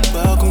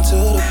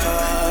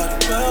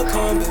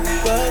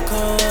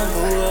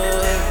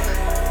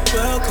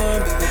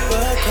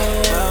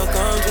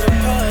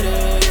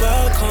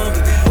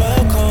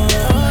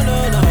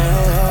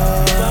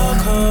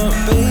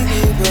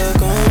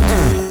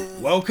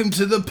Welcome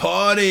to the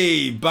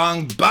party,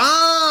 bang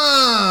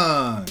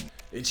bang!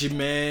 It's your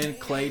man,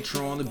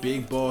 Claytron, the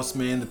big boss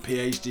man, the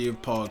PhD of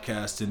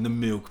podcasting, the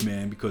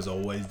milkman, because I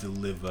always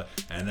deliver,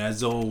 and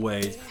as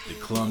always, the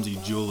clumsy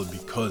jeweler,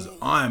 because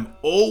I'm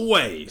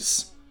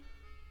always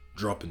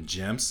dropping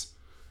gems.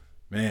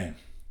 Man,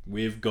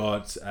 we've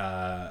got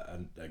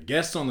a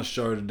guest on the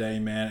show today,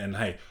 man, and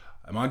hey,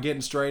 am I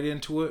getting straight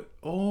into it?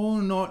 Oh,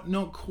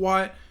 not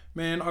quite.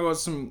 Man, I got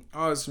some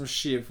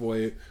shit for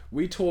you.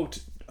 We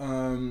talked,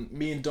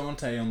 me and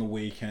Dante on the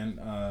weekend,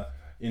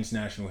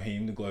 International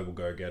Heme, the Global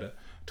Go-Getter,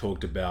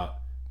 talked about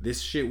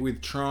this shit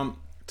with Trump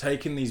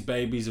taking these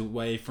babies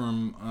away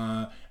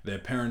from their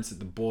parents at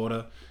the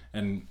border,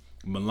 and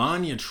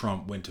Melania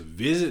Trump went to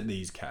visit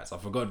these cats. I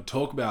forgot to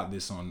talk about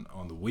this on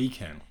the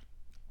weekend.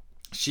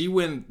 She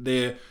went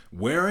there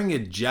wearing a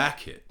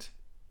jacket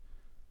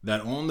that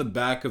on the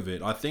back of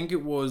it, I think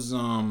it was,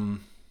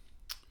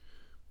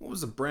 what was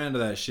the brand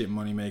of that shit,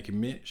 Money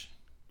Making Mitch?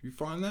 You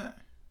find that?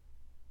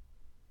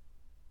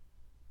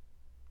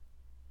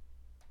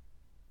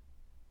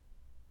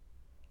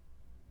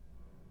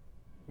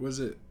 Was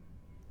it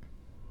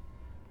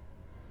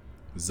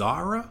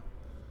Zara?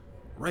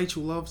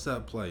 Rachel loves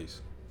that place.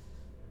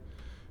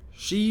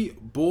 She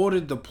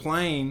boarded the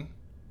plane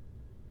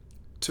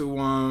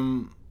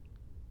to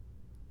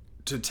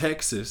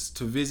Texas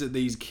to visit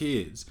these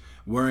kids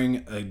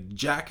wearing a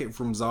jacket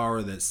from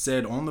Zara that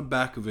said on the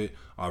back of it,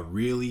 "I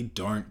really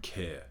don't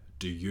care.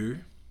 Do you?"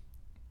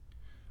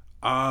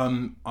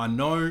 I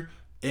know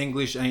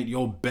English ain't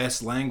your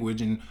best language,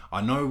 and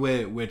I know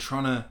we're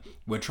trying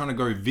to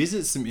go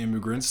visit some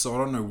immigrants, so I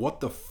don't know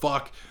what the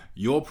fuck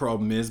your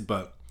problem is,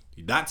 but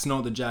that's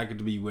not the jacket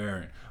to be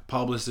wearing.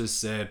 Publicist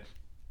said,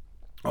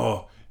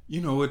 "Oh,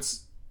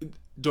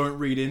 don't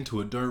read into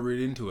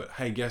it.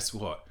 Hey, guess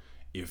what?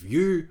 If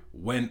you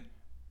went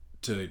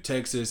to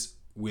Texas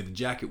with a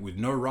jacket with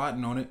no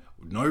writing on it,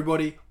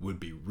 nobody would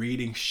be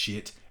reading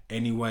shit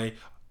anyway.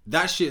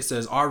 That shit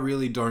says, I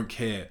really don't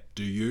care.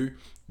 Do you?"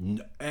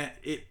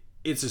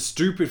 It's a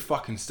stupid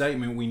fucking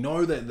statement. We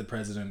know that the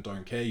president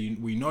don't care.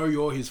 We know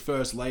you're his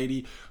first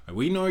lady.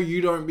 We know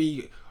you don't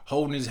be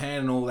holding his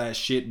hand and all that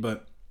shit,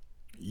 but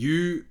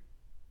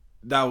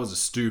that was a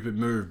stupid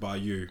move by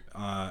you.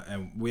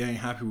 And we ain't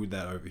happy with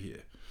that over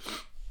here.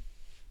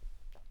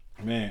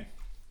 Man.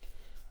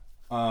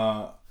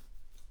 I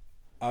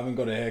haven't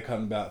got a haircut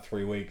in about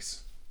 3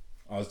 weeks.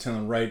 I was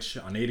telling Rach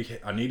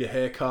I need a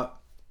haircut.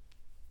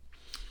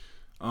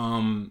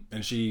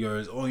 And she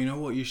goes, "Oh, you know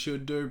what you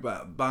should do?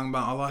 But bang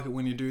bang, I like it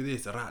when you do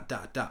this. Da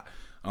da da."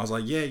 I was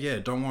like, "Yeah,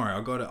 don't worry,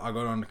 I got it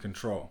under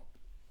control."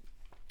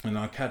 And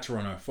I catch her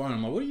on her phone.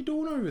 I'm like, "What are you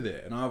doing over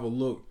there?" And I have a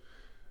look,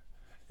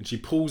 and she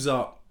pulls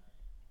up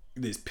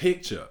this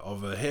picture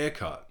of a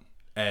haircut,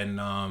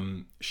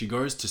 and she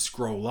goes to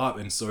scroll up,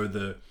 and so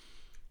the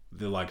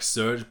like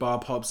search bar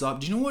pops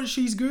up. Do you know what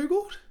she's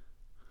Googled?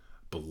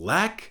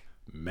 Black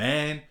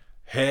man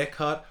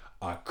haircut.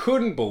 I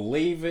couldn't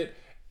believe it.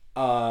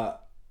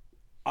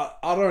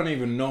 I don't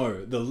even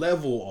know the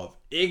level of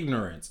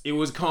ignorance. It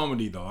was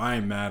comedy though. I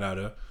ain't mad at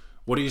her.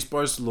 What are you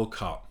supposed to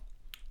look up?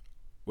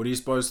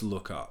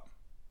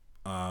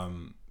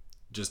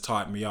 Just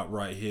type me up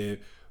right here,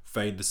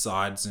 fade the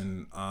sides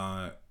and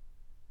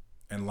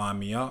line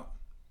me up,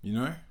 you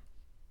know?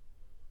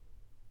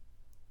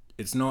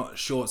 It's not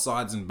short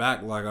sides and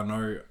back like I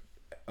know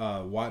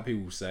white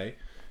people say.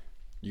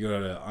 You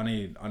gotta, I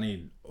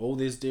need all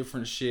this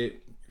different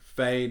shit,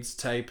 fades,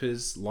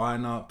 tapers,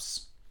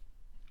 lineups,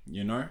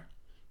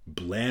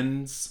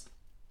 blends.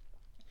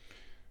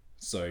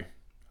 So,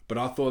 but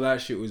I thought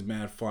that shit was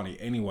mad funny.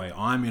 Anyway,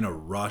 I'm in a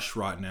rush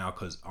right now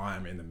because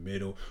I'm in the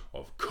middle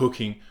of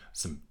cooking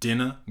some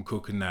dinner. I'm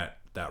cooking that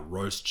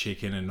roast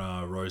chicken and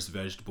roast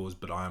vegetables,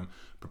 but I'm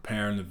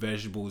preparing the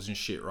vegetables and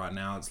shit right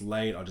now. It's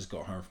late. I just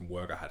got home from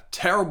work. I had a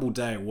terrible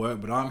day at work,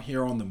 but I'm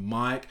here on the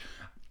mic.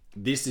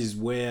 This is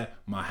where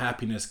my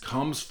happiness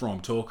comes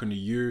from, talking to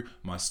you,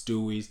 my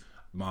stewies,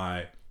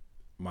 my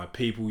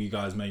people. You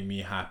guys make me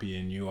happy,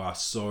 and you are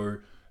so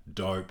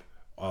dope.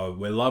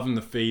 We're loving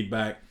the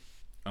feedback.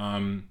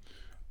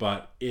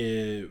 But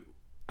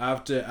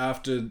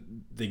after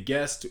the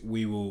guest,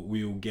 we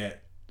will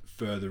get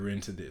further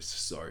into this.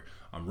 So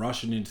I'm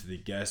rushing into the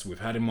guest. We've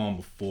had him on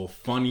before.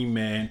 Funny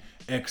man,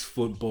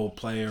 ex-football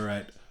player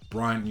at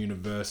Bryant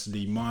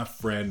University, my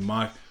friend,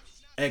 my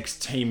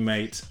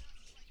ex-teammate,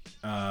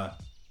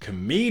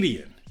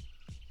 comedian,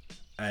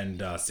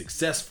 and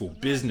successful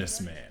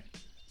businessman,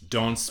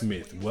 Don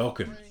Smith.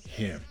 Welcome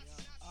him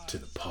to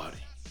the party.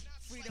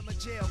 My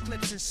jail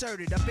clips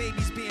inserted, a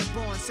baby's being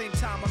born, same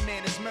time a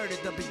man is murdered,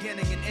 the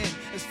beginning and end.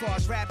 As far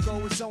as rap go,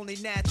 it's only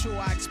natural.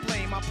 I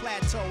explain my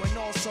plateau and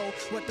also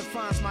what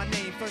defines my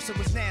name. First it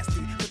was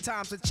nasty, but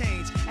times have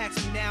changed. Ask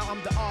me now,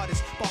 I'm the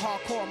artist, but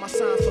hardcore, my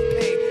signs for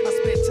pain. I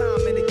spent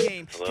time in the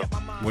game.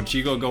 What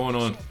you got going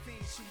on?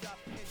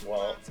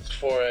 Well, it's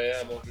 4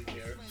 a.m. over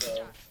here,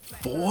 so...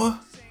 4?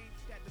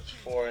 It's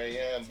 4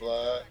 a.m.,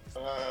 blood.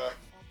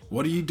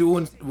 What are you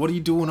doing? What are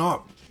you doing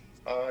up?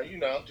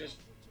 Just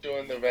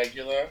doing the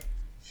regular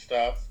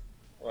stuff,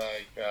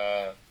 like,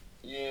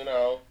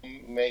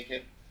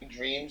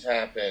 dreams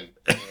happen.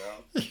 You know.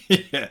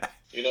 Yeah.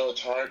 You know,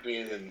 it's hard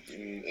being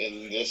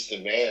in this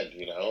demand.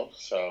 You know,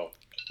 so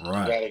you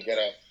Right. gotta get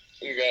up.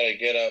 You gotta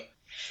get up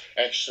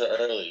extra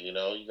early. You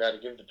know, you gotta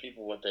give the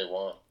people what they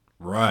want.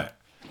 Right.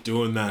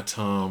 Doing that.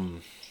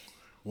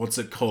 What's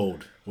it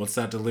called? What's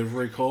that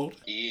delivery called?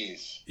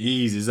 Ease.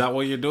 Ease. Is that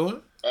what you're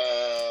doing?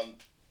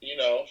 You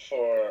know,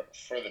 for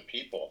the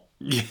people.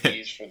 Yeah.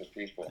 Ease for the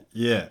people.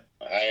 Yeah.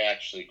 I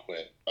actually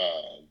quit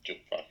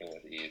fucking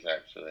with Ease,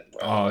 actually.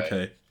 Right Oh, away.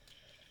 okay.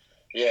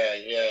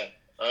 Yeah.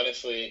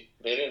 Honestly,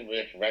 they didn't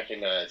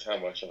recognize how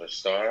much of a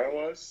star I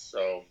was,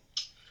 so,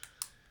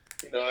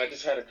 you know, I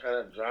just had to kind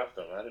of drop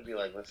them. I had to be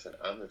like, listen,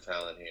 I'm the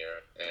talent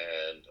here,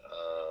 and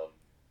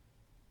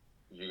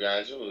you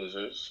guys are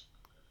losers,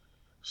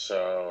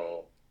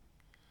 so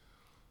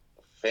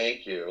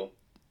thank you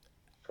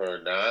for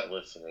not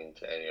listening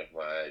to any of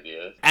my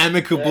ideas.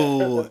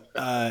 Amicable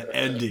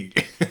ending.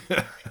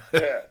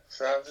 Yeah,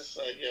 so I'm just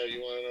like, yo,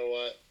 you want to know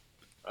what?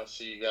 I'll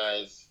see you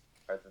guys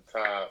at the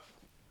top,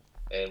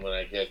 and when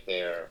I get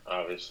there,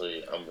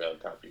 obviously, I'm going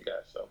to top you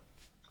guys, so,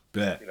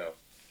 Bet. you know,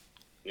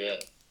 yeah.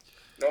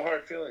 No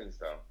hard feelings,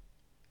 though.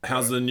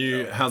 How's the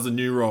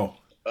new role?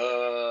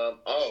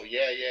 Oh,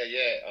 yeah.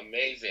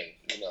 Amazing,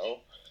 you know.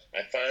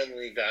 I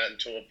finally got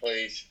into a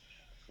place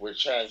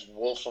which has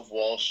Wolf of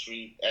Wall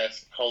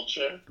Street-esque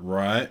culture,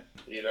 Right.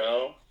 you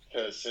know.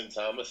 Because since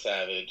I'm a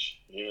savage,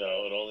 you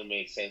know, it only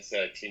makes sense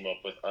that I team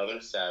up with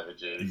other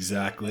savages.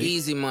 Exactly.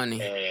 Easy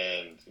money.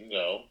 And, you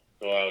know,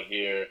 go out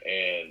here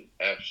and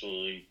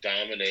absolutely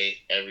dominate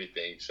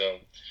everything. So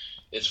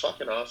it's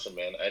fucking awesome,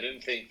 man. I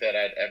didn't think that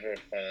I'd ever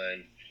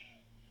find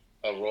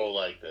a role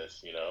like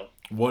this, you know?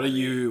 What are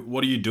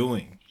you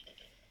doing?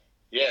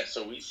 Yeah,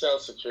 so we sell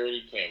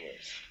security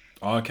cameras.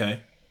 Oh,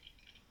 okay.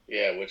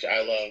 Yeah, which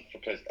I love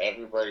because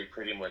everybody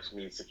pretty much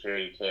needs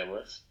security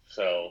cameras.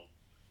 So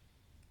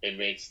it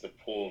makes the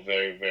pool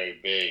very, very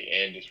big,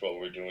 and just what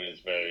we're doing is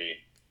very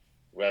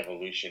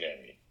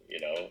revolutionary. You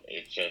know,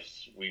 it's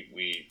just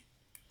we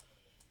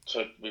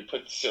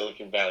put the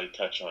Silicon Valley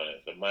touch on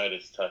it, the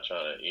Midas touch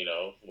on it. You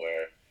know,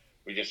 where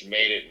we just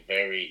made it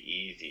very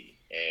easy,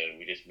 and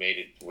we just made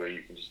it where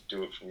you can just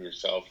do it from your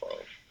cell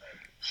phone.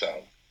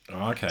 So,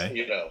 Okay.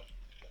 you know,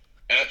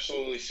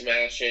 absolutely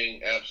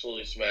smashing.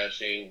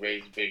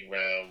 Raise big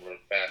round. We're a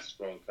fastest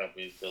growing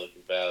company in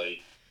Silicon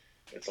Valley.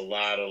 It's a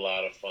lot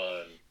of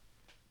fun.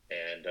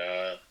 And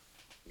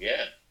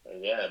yeah,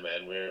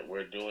 man,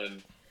 we're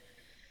doing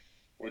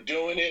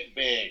it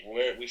big.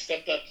 We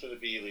stepped up to the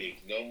B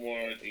League. No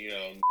more, you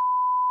know,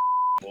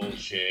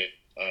 bullshit.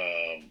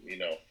 You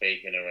know,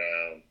 faking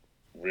around.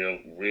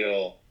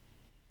 Real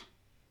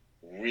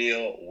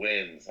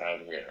wins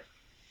out here.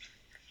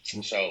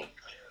 So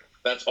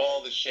that's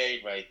all the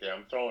shade right there.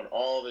 I'm throwing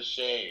all the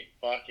shade.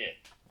 Fuck it.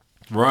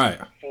 Right.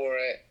 4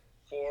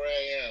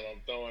 a.m.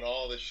 I'm throwing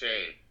all the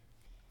shade.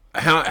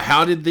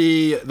 How did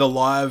the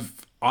live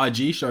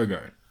IG show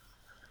go?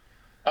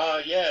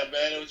 Yeah,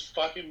 man, it was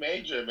fucking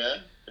major,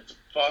 man. It's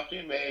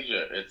fucking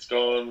major. It's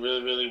going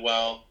really, really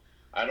well.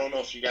 I don't know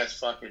if you guys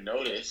fucking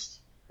noticed,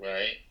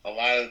 right? A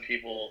lot of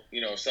people, you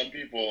know, some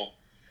people,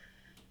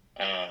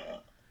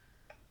 I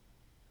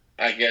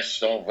guess,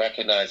 don't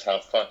recognize how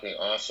fucking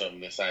awesome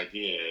this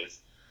idea is.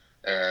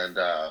 And,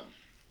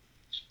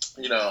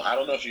 you know, I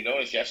don't know if you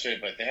noticed yesterday,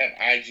 but they have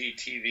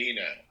IGTV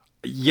now.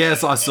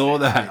 Yes, I saw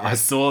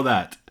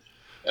that.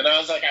 And I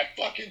was like, I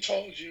fucking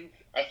told you.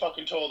 I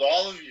fucking told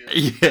all of you.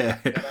 Yeah.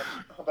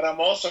 But I'm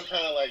also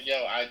kind of like, yo,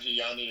 IG,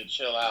 y'all need to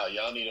chill out.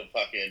 Y'all need to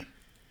fucking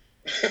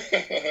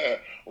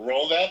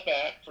roll that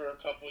back for a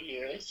couple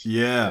years.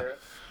 Yeah.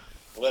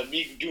 Let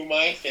me do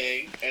my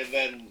thing, and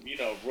then, you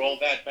know, roll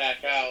that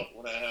back out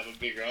when I have a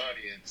bigger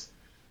audience.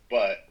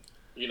 But,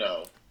 you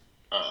know,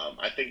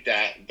 I think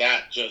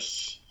that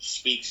just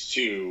speaks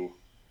to,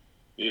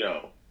 you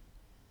know,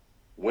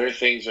 where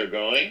things are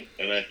going.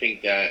 And I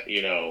think that,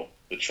 you know,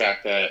 the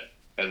track that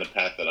and the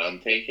path that I'm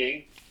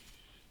taking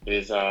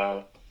is,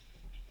 I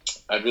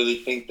really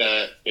think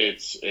that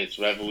it's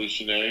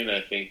revolutionary, and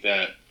I think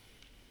that,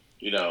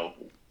 you know,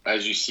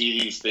 as you see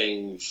these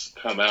things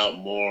come out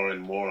more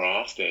and more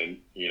often,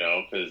 you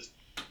know, because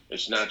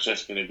it's not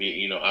just going to be,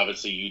 you know,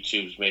 obviously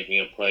YouTube's making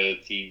a play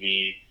at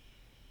TV,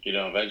 you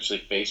know,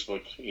 eventually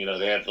Facebook, you know,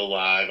 they have the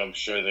live. I'm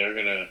sure they're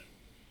going to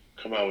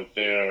come out with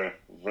their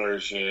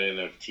version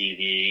of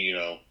TV, you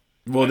know.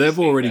 Well, they've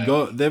already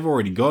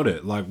got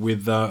it. Like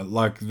with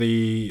like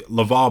the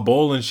LeVar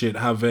Ball and shit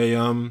have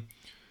a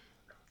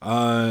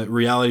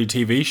reality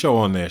TV show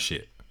on their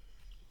shit.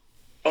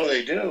 Oh,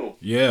 they do?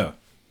 Yeah.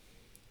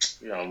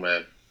 Yo,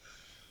 man.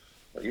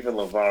 Even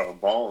LeVar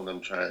Ball and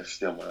them trying to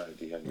steal my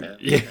idea, man.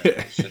 Yeah.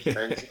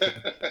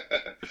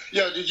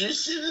 Yo, did you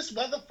see this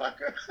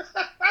motherfucker?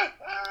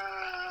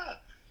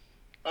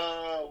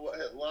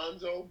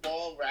 Lonzo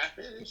Ball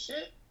rapping and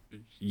shit?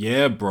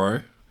 Yeah, bro.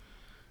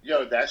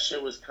 Yo, that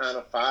shit was kind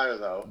of fire,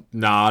 though.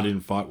 Nah, I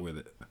didn't fuck with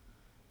it.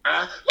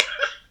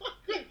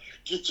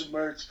 Get your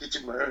merch, get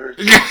your merch.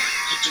 Get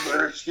your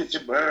merch, get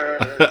your merch.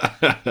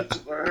 Get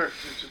your merch,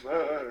 get your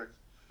merch.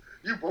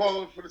 You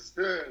balling for the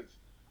stands.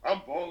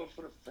 I'm balling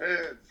for the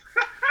fans.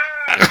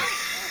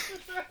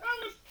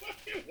 was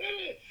fucking with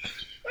it.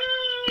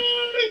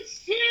 Oh,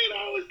 shit.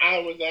 I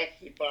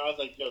was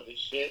like, yo, this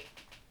shit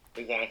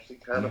is actually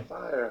kind of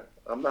fire.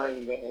 I'm not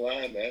even gonna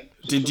lie, man.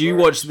 Did you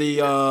watch the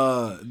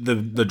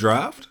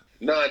draft?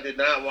 No, I did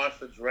not watch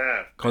the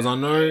draft. Because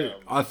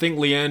I think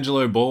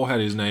LiAngelo Ball had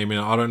his name in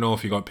it. I don't know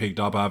if he got picked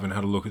up. I haven't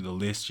had a look at the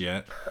list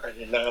yet. I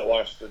did not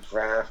watch the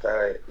draft.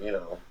 I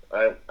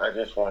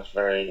just watch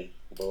very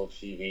little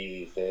TV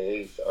these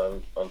days.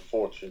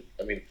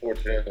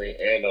 Fortunately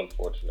and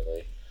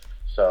unfortunately.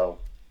 So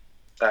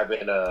I've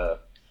been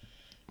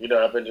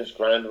I've been just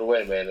grinding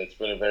away, man. It's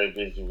been a very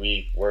busy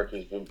week. Work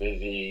has been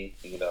busy.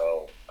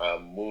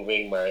 I'm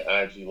moving my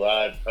IG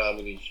Live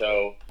comedy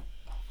show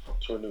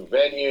to a new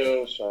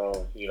venue,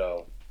 so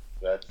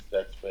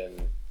that's been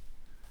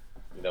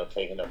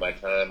taking up my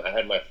time. I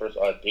had my first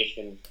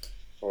audition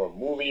for a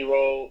movie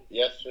role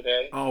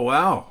yesterday. Oh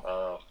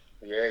wow!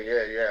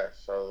 Yeah.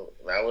 So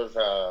that was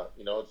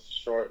it's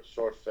a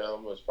short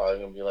film. It was probably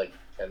gonna be like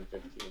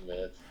 10-15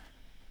 minutes.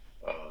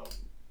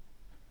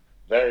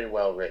 Very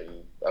well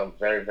written. I'm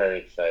very, very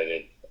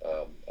excited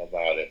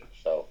about it.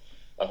 So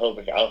I hope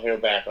I'll hear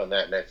back on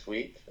that next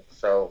week.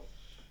 So,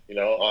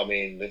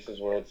 this is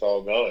where it's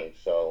all going.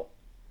 So,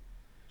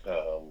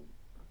 I'm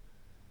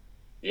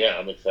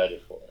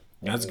excited for it.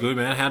 That's good,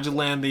 man. How'd you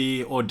land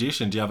the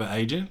audition? Do you have an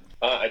agent?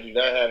 I do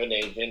not have an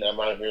agent. I'm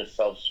out here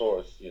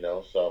self-sourced,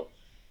 so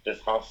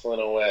just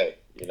hustling away.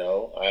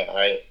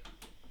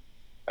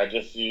 I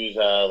just use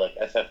like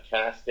SF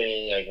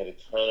Casting. I get a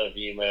ton of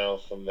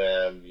emails from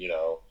them,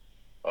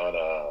 on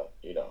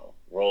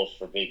roles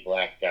for big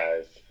black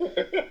guys.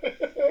 Because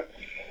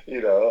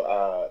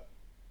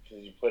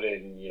you put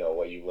in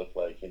what you look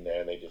like in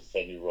there, and they just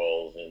send you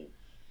roles, and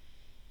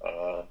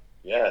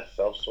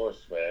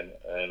self-sourced, man.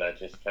 And I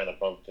just kind of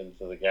bumped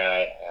into the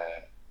guy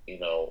at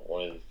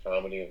one of these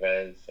comedy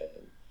events,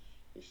 and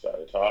we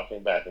started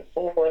talking back and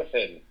forth,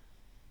 and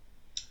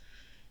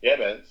yeah,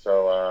 man.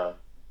 So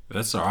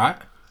that's all right.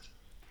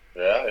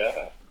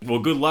 Yeah. Well,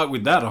 good luck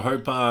with that.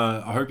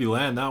 I hope you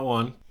land that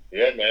one.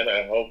 Yeah, man.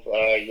 I hope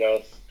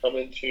y'all come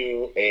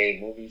into a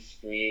movie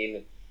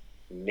screen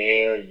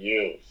near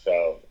you.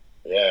 So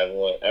yeah,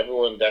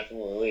 everyone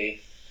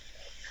definitely,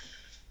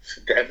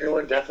 be on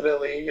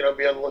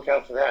the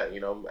lookout for that.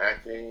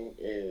 Acting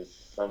is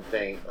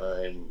something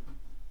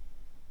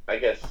I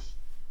guess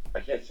I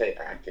can't say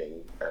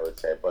acting, I would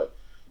say, but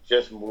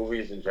just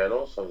movies in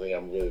general, something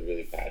I'm really,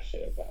 really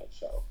passionate about.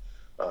 So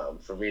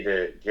for me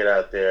to get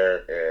out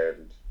there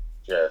and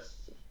just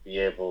be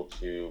able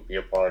to be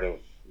a part of,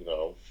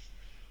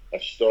 a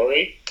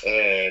story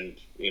and,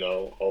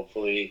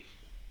 hopefully,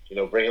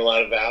 bring a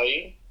lot of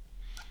value,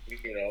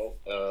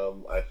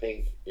 I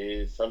think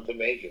is something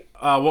major.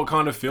 What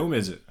kind of film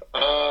is it?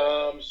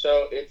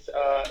 So it's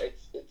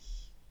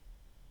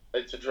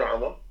a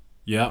drama.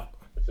 Yeah.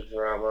 It's a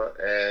drama,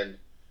 and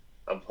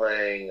I'm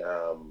playing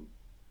a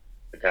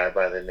guy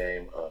by the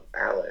name of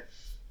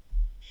Alex,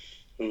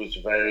 who's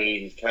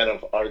he's kind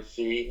of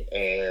artsy,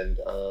 and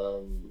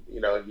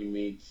he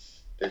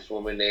meets this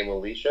woman named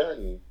Alicia,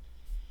 and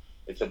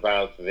it's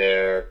about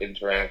their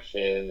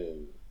interaction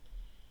and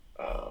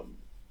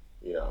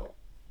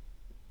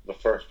the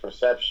first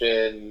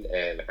perception,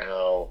 and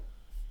how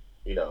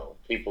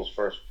people's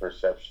first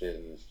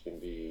perceptions can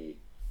be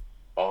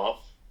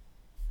off,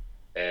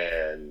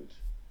 and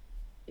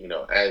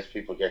as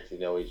people get to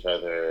know each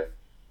other,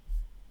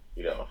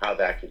 how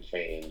that can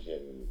change,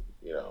 and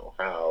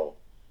how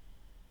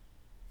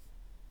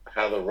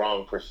the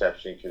wrong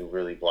perception can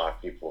really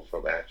block people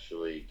from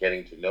actually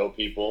getting to know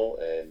people,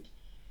 and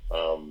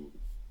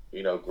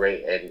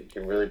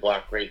can really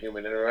block great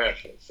human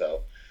interaction.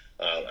 So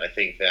I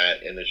think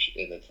that in the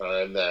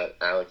time that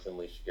Alex and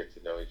Alicia get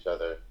to know each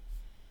other,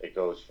 it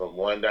goes from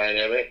one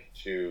dynamic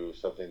to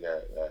something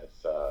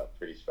that's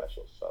pretty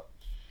special. So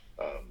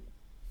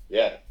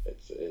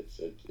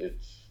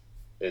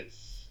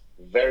it's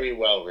very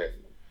well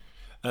written.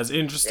 That's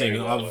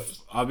interesting.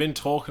 I've been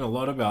talking a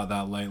lot about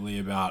that lately,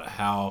 about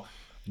how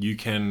you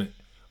can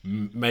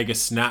make a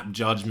snap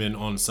judgment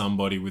on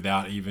somebody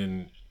without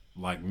even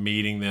like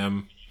meeting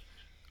them.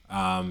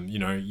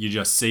 You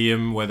just see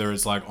him, whether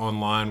it's like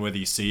online, whether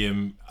you see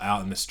him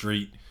out in the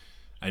street,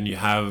 and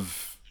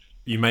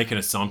you make an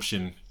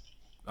assumption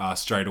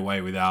straight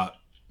away without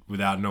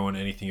knowing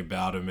anything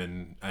about him,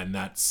 and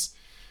that's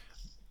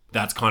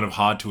kind of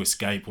hard to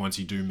escape once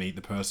you do meet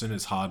the person.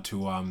 It's hard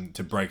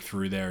to break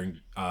through there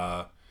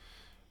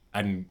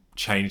and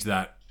change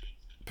that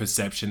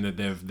perception that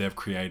they've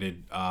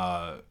created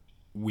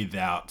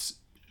without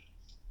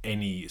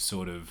any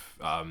sort of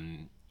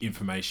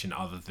information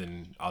other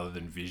than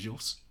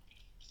visuals.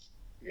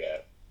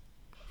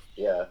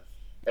 Yeah,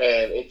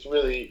 and it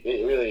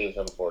really is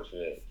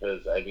unfortunate,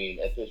 because at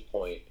this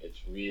point it's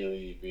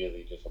really,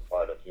 really just a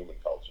part of human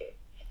culture.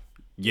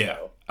 Yeah.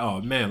 Oh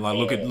man, like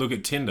look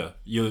at Tinder.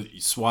 You're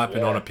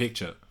swiping on a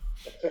picture.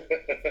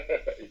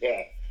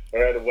 Yeah.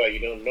 Right away,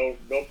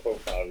 no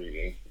profile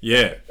reading.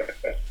 Yeah.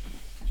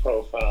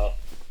 Profile,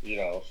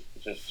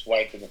 just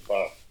swiping the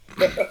fuck.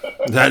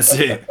 That's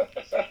it.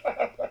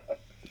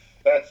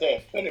 That's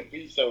it.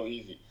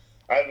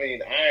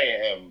 mean,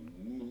 I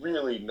am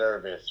really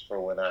nervous for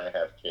when I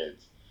have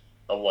kids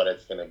on what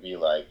it's going to be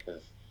like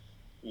because,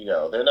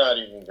 they're not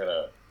even going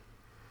to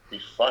be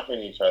fucking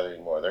each other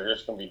anymore. They're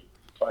just going to be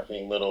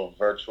fucking little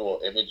virtual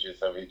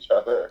images of each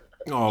other.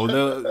 Oh,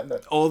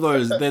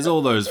 there's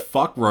all those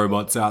fuck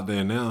robots out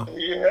there now.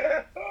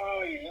 Yeah.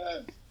 Oh,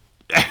 yes.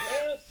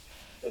 Yes.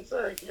 It's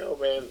like,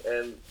 man,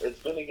 and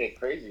it's going to get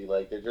crazy.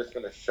 Like, they're just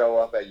going to show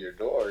up at your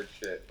door and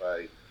shit.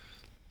 Like,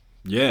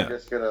 Yeah. you're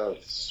just going to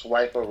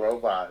swipe a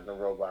robot, and the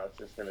robot's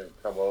just going to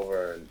come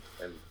over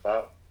and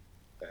fuck.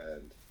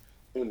 And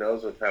who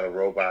knows what kind of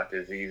robot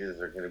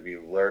diseases are going to be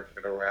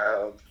lurking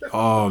around.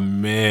 Oh,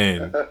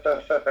 man.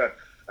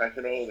 I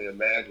can only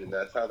imagine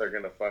that's how they're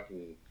going to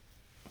fucking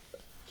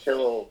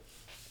kill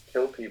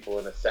people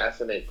and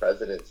assassinate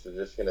presidents. They're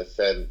just going to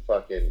send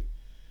fucking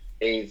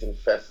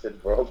AIDS-infested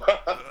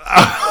robots.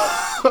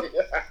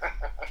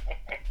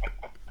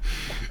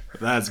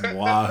 That's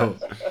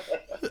wild.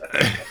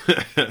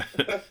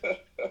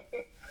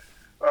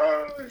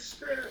 Oh,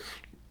 shit.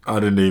 I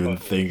didn't even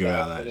think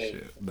about that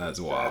shit. That's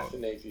wild.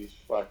 Assassinate these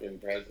fucking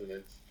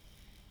presidents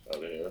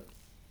over here.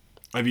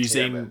 Have you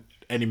seen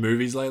any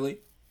movies lately?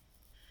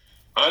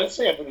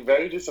 Honestly, I've been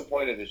very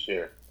disappointed this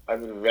year. I've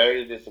been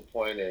very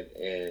disappointed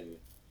in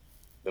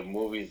the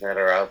movies that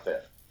are out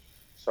there.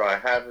 So I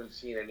haven't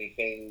seen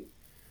anything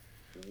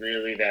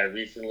really that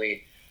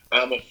recently.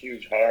 I'm a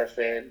huge horror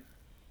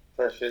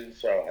person,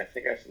 so I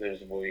think there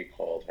was a movie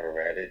called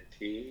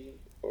Heredity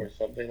or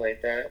something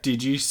like that.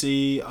 Did you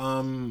see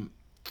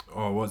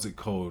what's it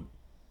called?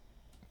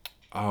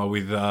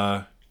 With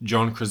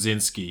John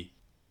Krasinski.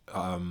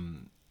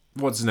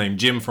 What's his name?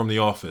 Jim from The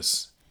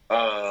Office.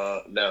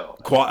 No.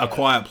 A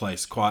Quiet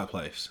Place.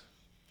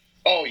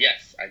 Oh,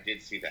 yes, I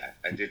did see that.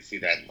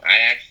 I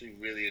actually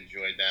really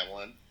enjoyed that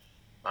one.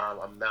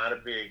 I'm not a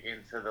big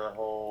into the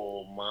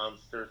whole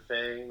monster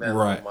thing.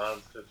 Right.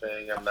 Monster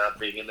thing. I'm not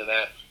big into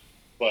that.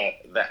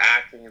 But the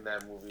acting in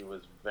that movie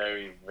was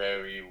very,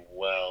 very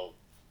well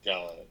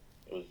done.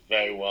 It was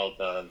very well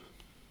done.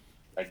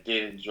 I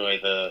did enjoy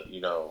the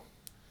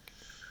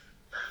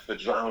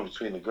drama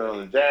between the girl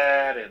and the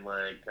dad, and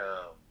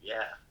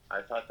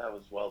I thought that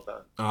was well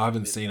done. I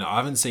haven't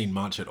seen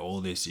much at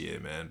all this year,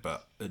 man.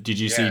 But did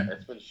you see?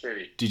 It's been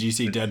shitty. Did you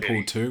see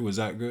Deadpool 2? Was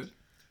that good?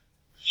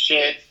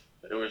 Shit.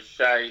 It was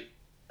shite.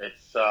 It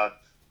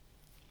sucked.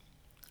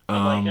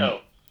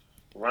 Ryan.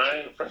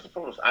 First and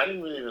foremost, I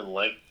didn't really even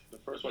like the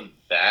first one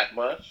that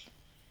much,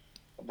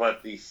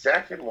 but the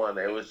second one,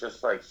 it was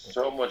just like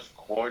so much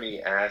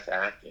corny ass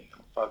acting.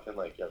 I'm fucking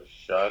like, yo,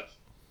 shut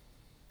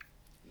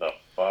the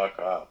fuck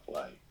up.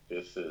 Like,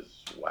 this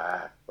is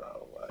whack,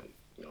 bro. Like,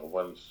 no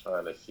one's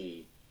trying to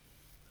see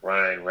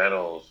Ryan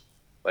Reynolds.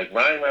 Like,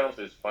 Ryan Reynolds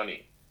is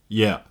funny.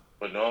 Yeah.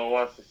 But no one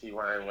wants to see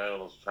Ryan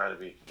Reynolds trying to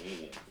be a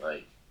comedian.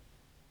 Like,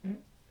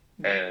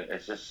 and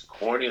it's just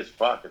corny as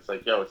fuck. It's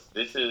like, yo,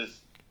 this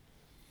is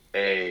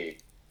a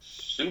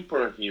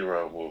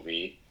superhero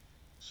movie.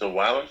 So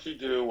why don't you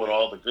do what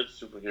all the good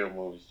superhero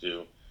movies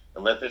do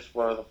and let this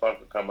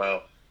motherfucker come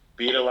out,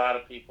 beat a lot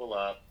of people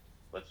up.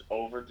 Let's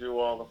overdo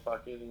all the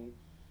fucking,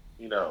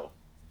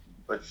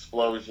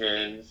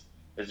 explosions.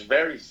 It's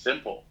very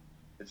simple.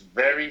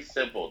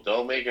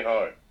 Don't make it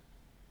hard.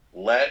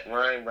 Let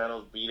Ryan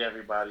Reynolds beat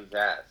everybody's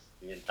ass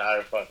the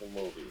entire fucking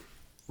movie.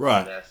 Right.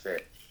 And that's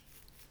it.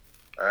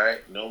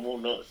 Alright?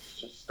 No,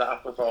 just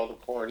stop with all the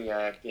corny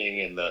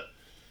acting and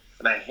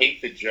I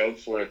hate the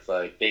jokes where it's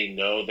like they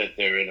know that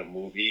they're in a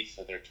movie,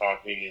 so they're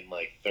talking in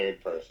like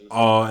third person.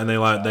 Oh, and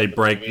they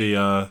break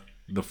the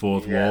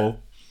fourth wall.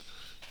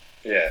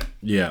 Yeah.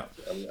 Yeah.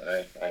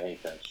 I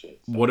hate that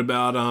shit. So. What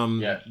about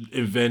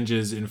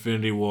Avengers: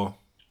 Infinity War?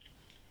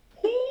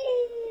 Ooh,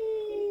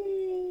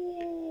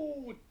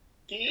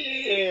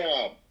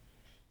 damn.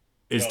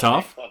 It's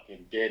tough. They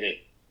fucking did it.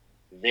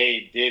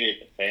 They did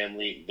it,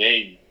 family.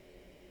 They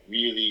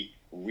really,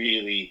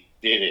 really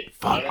did it.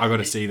 Fuck, Honestly, I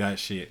gotta see that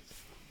shit.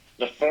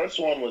 The first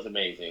one was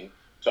amazing.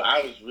 So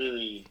I was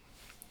really,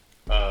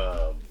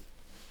 I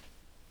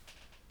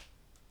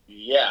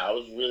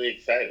was really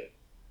excited.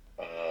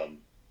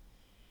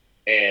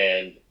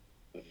 And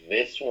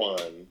this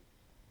one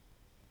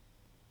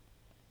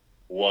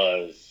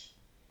was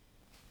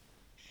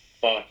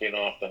fucking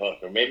off the hook.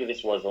 Or maybe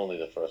this was only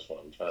the first one.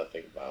 I'm trying to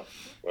think about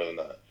whether or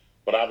not.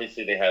 But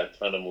obviously they had a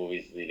ton of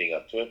movies leading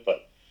up to it.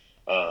 But,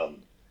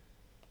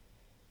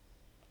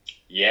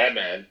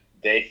 man.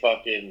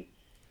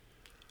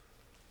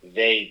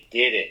 They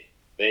did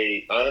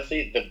it.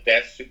 Honestly, the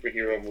best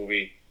superhero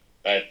movie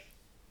I've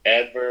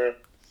ever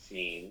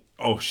seen.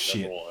 Oh,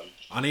 shit. Number one.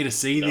 I need to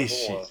see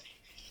this shit.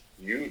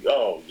 You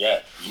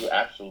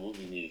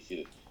absolutely need to see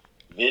this.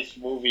 This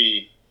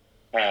movie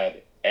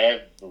had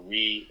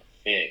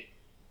everything.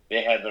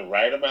 They had the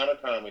right amount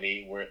of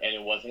comedy, and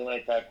it wasn't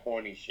like that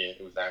corny shit.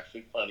 It was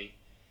actually funny.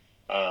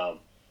 And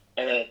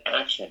then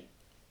action.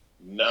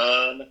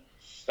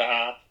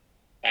 Non-stop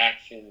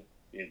action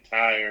the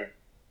entire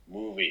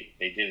movie.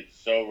 They did it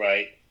so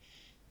right.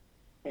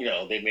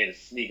 They made a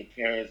sneak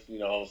appearance.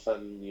 All of a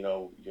sudden,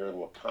 you're in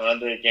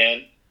Wakanda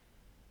again.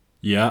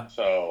 Yeah.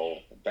 So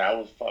That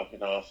was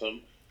fucking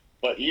awesome.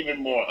 But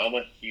even more, I'm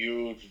a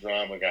huge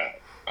drama guy.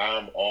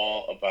 I'm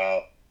all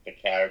about the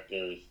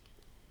characters,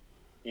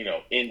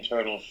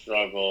 internal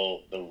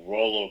struggle, the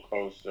roller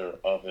coaster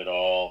of it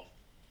all.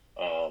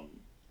 Um,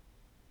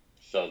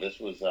 so this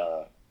was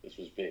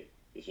big.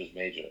 This was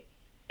major.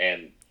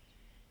 And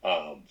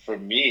for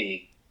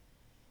me,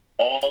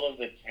 all of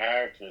the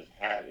characters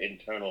had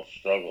internal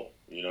struggle.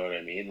 You know what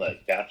I mean?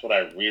 Like that's what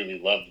I really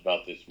loved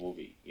about this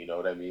movie. You know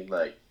what I mean?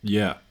 Like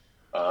Yeah.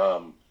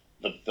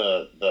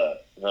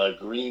 The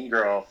green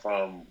girl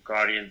from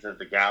Guardians of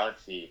the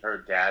Galaxy, her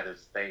dad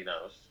is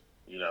Thanos.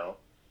 You know?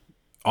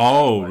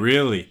 Oh, Like,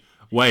 really?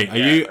 Wait,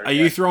 yeah, her are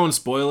you dad. throwing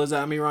spoilers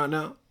at me right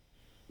now?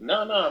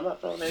 No, I'm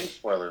not throwing any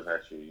spoilers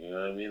at you. You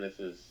know what I mean?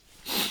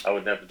 I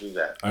would never do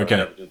that. I would Okay.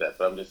 never do that.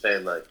 But I'm just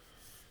saying, like,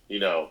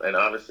 and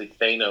obviously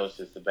Thanos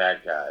is the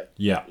bad guy.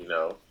 Yeah.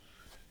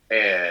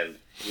 And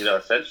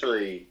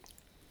essentially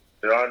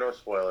there are no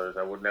spoilers.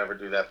 I would never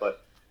do that.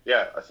 But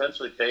yeah,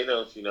 essentially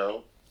Thanos,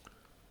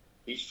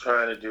 he's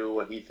trying to do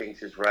what he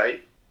thinks is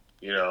right.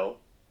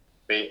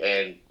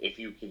 And if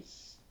you can,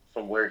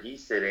 from where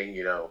he's sitting,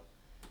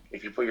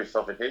 if you put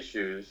yourself in his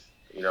shoes,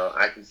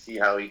 I can see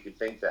how he could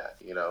think that,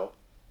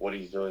 what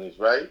he's doing is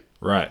right.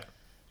 Right.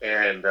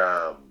 And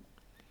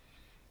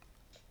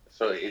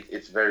so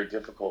it's very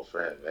difficult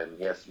for him, and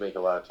he has to make a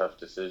lot of tough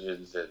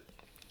decisions, and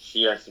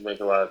she has to make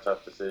a lot of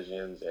tough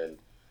decisions, and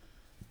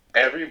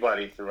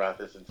everybody throughout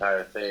this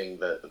entire thing,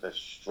 the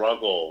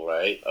struggle,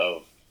 right,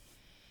 of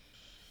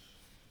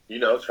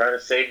trying to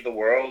save the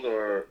world,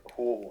 or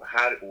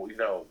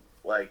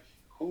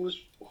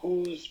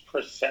whose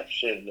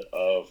perception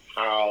of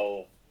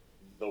how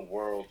the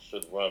world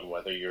should run,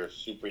 whether you're a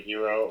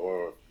superhero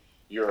or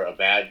you're a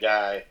bad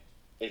guy,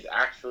 is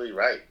actually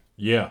right.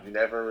 Yeah. You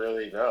never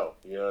really know.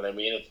 You know what I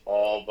mean? It's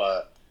all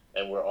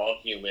and we're all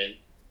human,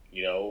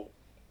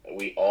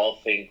 we all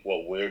think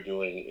what we're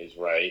doing is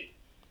right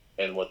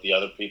and what the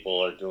other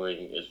people are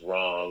doing is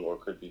wrong or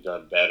could be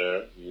done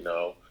better,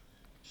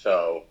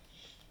 So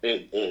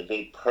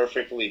they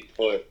perfectly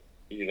put,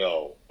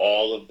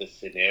 all of the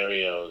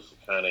scenarios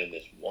kind of in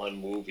this one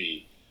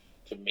movie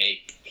to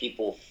make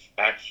people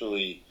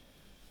actually,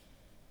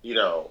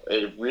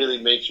 it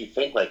really makes you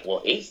think like,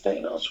 well, is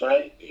Thanos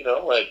right?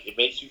 It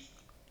makes you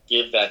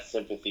give that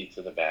sympathy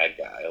to the bad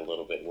guy a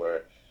little bit,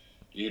 where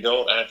you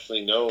don't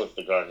actually know if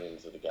the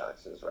Guardians of the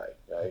Galaxy is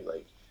right?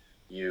 Like,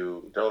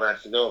 you don't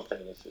actually know if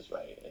Thanos is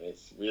right. And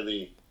it's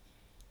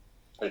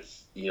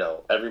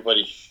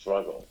everybody's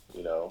struggle,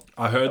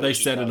 I heard they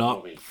set that it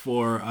up movie.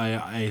 for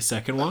a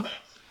second one.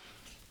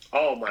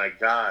 Oh my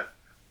God.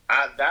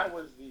 That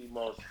was the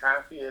most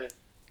happiest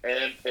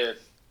and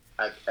pissed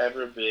I've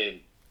ever been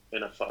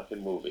in a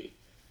fucking movie.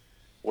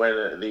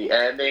 When the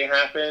ending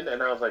happened,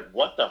 and I was like,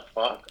 what the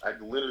fuck? I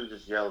literally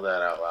just yelled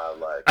that out loud.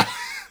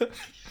 Like,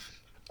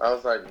 I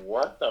was like,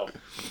 what the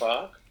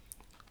fuck?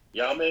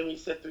 Y'all made me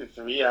sit through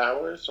 3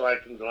 hours so I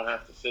can go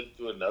have to sit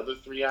through another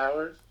 3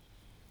 hours?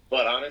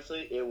 But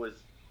honestly, it was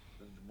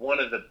one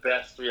of the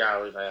best 3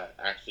 hours I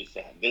actually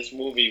sat. This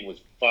movie was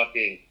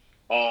fucking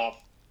off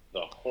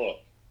the hook.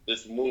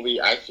 This movie,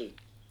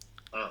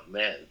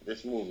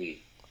 this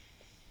movie,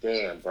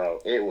 damn, bro,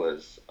 it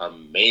was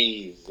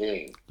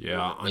amazing.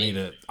 Yeah, I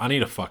need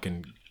to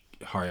fucking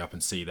hurry up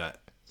and see that.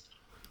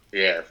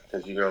 Yeah,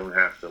 because you don't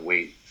have to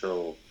wait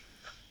till,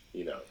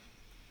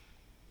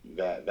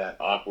 that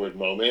awkward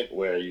moment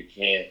where you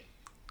can't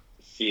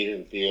see it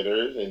in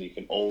theaters and you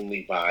can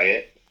only buy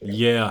it.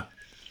 Yeah.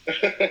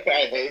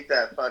 I hate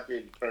that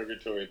fucking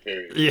purgatory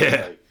period.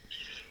 Yeah. Like,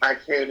 I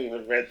can't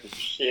even rent this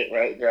shit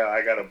right now.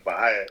 I gotta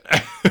buy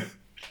it.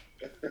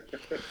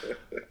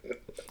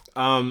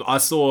 I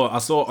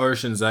saw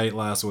Ocean's 8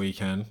 last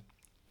weekend.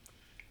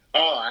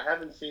 Oh, I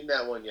haven't seen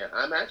that one yet.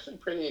 I'm actually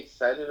pretty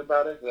excited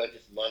about it because I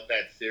just love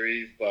that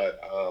series, but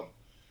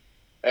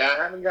I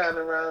haven't gotten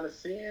around to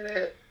seeing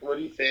it. What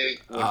do you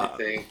think? What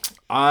do you think?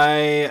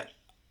 I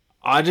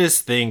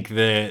just think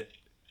that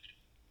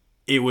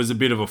it was a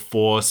bit of a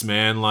force,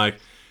 man. Like,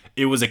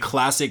 it was a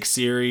classic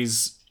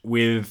series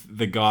with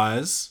the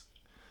guys,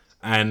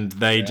 and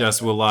they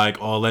just were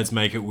like, oh, let's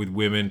make it with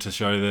women to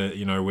show that,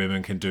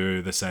 women can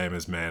do the same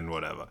as men,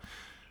 whatever.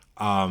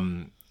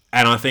 And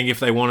I think if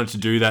they wanted to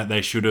do that,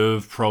 they should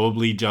have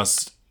probably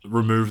just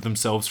removed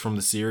themselves from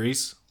the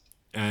series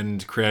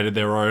and created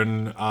their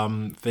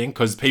own thing,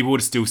 because people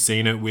would have still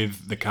seen it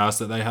with the cast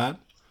that they had.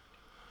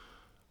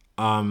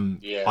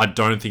 I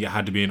don't think it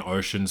had to be an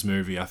Ocean's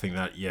movie. I think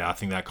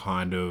that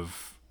kind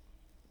of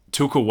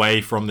took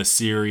away from the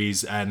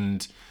series,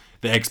 and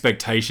the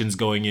expectations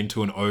going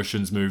into an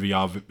Ocean's movie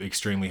are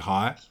extremely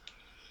high.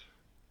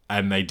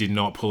 And they did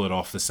not pull it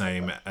off the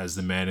same as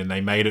the men, and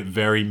they made it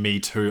very Me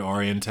Too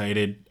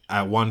orientated.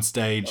 At one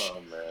stage,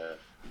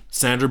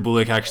 Sandra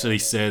Bullock actually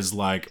says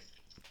like,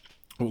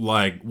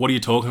 what are you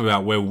talking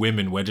about? We're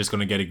women. We're just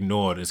going to get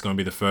ignored. It's going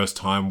to be the first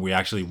time we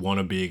actually want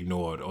to be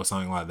ignored, or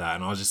something like that.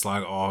 And I was just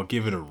like, oh,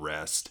 give it a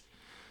rest.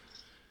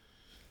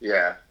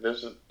 Yeah,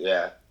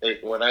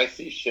 when I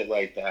see shit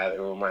like that,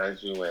 it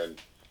reminds me when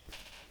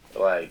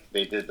Like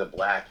they did the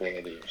black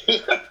Andy.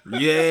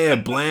 Yeah,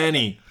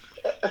 Blanny.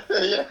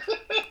 Yeah.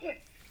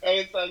 And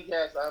it's like,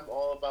 yes, I'm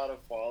all about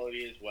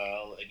equality as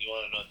well. And you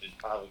want to know there's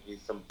probably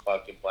some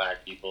fucking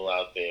black people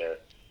out there,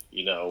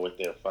 with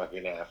their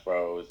fucking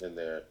afros and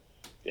their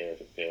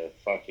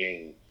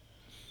fucking,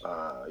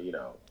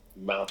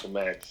 Malcolm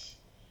X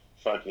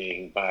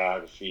fucking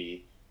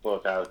biography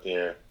book out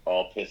there,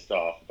 all pissed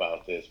off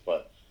about this.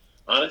 But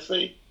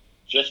honestly,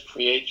 just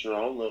create your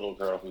own little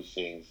girl who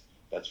sings.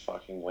 That's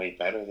fucking way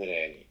better than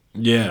Annie.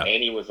 Yeah.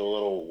 Annie was a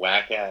little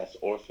whack ass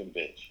orphan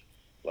bitch.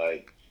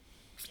 Like,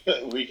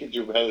 we could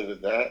do better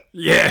than that.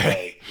 Yeah.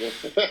 Like,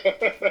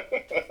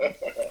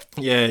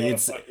 Yeah,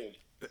 it's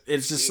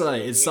just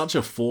like it's such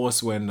a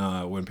force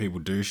when people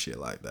do shit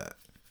like that.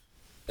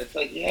 it's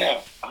like,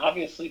 yeah,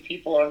 obviously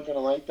people aren't gonna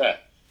like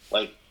that.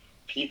 Like,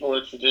 people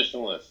are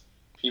traditionalists.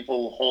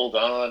 People hold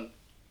on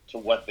to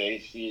what they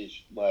see as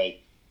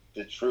like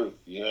the truth.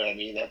 You know what I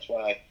mean? That's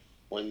why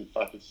when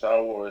fucking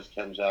Star Wars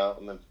comes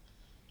out and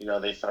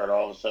they start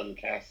all of a sudden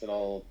casting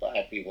all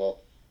black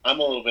people. I'm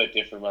a little bit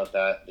different about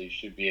that. They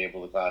should be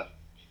able to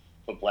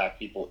put black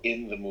people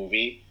in the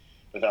movie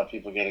without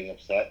people getting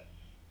upset.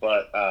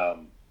 But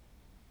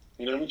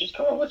just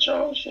come up with your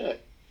own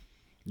shit.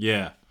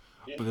 Yeah.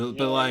 You, But, you but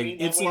know what I like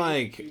mean? it's That way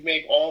like you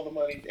make all the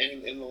money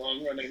in the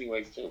long run,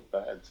 anyways. Too. Go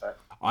ahead, sorry.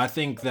 I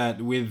think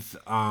that with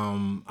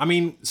I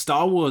mean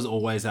Star Wars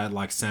always had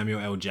like Samuel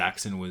L.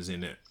 Jackson was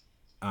in it.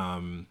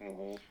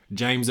 Mm-hmm.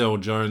 James Earl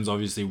Jones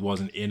obviously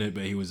wasn't in it,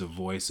 but he was a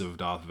voice of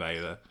Darth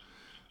Vader.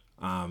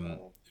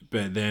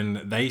 But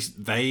then they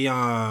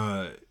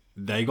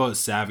got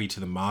savvy to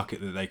the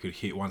market that they could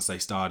hit once they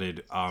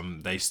started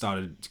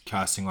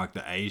casting like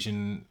the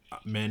Asian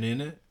men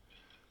in it.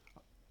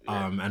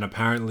 And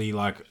apparently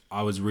like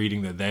I was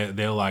reading that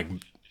they're like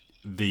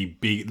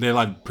they're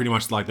like pretty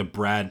much like the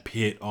Brad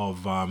Pitt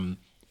of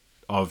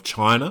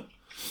China.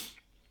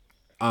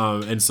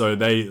 And so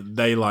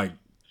they like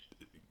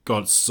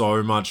got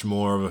so much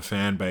more of a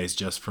fan base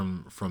just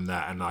from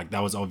that, and like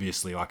that was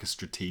obviously like a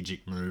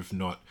strategic move,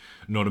 not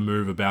a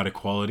move about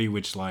equality,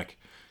 which like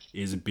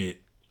is a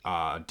bit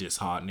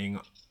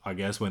disheartening, I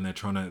guess, when they're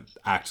trying to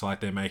act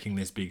like they're making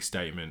this big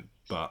statement.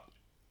 But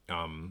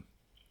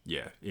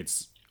yeah,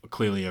 it's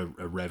clearly a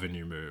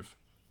revenue move.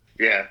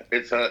 Yeah,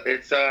 it's I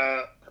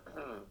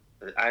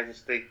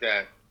just think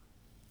that.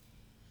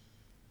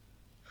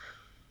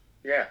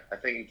 Yeah, I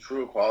think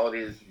true equality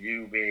is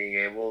you being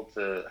able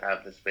to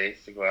have the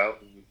space to go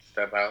out and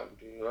step out and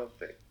do your own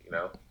thing,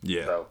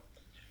 Yeah. So,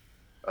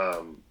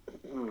 um,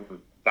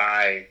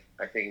 I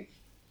think,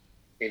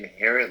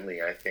 inherently,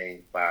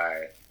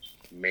 by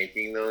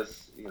making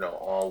those,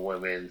 all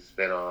women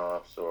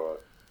spin-offs or,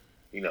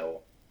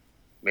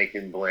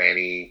 making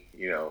Blanny,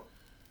 you're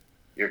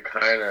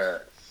kind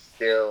of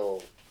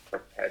still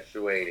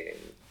perpetuating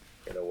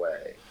in a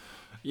way.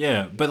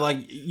 Yeah, but like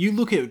you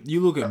look at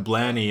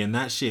Blanny and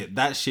that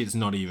shit's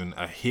not even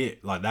a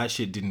hit. Like that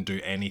shit didn't do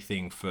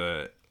anything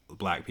for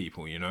black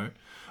people,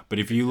 But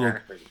if you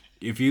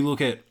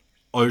look at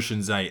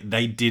Ocean's 8,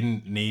 they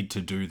didn't need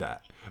to do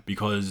that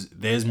because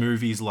there's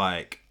movies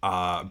like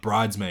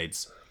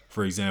Bridesmaids,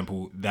 for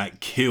example,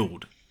 that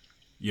killed,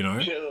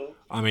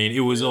 I mean, it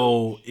was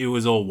all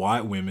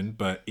white women,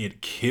 but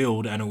it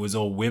killed, and it was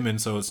all women,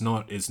 so it's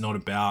not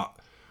about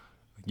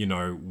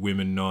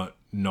women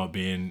not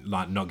being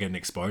like not getting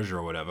exposure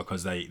or whatever,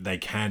 because they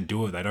can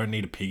do it. They don't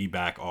need to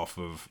piggyback off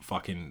of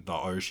fucking the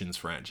Oceans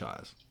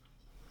franchise.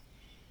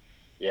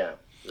 Yeah,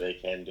 they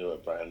can do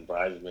it. And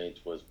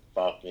Bridesmaids was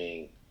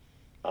fucking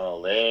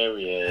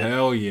hilarious.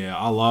 Hell yeah,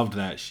 I loved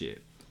that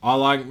shit. I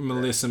like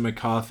Melissa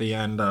McCarthy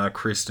and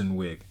Kristen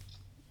Wiig.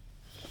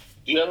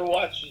 Did you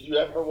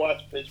ever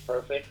watch Pitch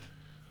Perfect?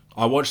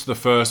 I watched the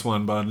first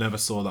one, but I never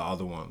saw the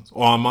other ones.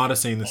 Or I might have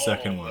seen the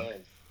second one.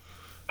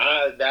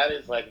 That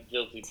is like a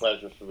guilty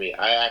pleasure for me.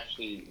 I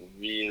actually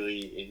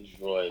really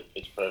enjoy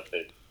Pitch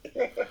Perfect.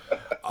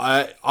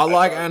 I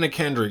like Anna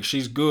Kendrick.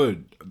 She's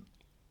good.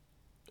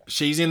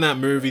 She's in that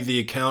movie The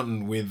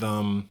Accountant with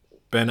Ben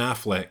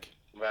Affleck.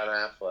 Ben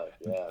Affleck,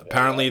 yeah.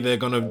 Apparently they're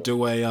gonna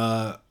do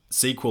a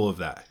sequel of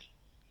that.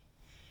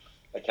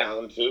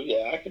 Accountant too,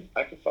 yeah.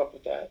 I could fuck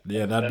with that.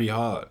 Yeah, that'd be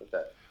hard.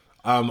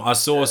 I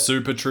saw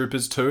Super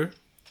Troopers 2.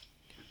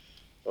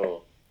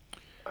 Oh,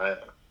 how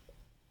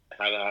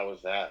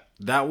was that?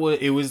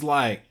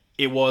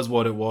 It was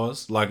what it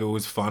was. Like, it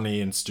was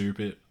funny and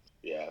stupid.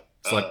 Yeah.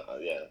 It's like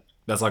yeah.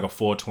 That's like a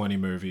 420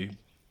 movie.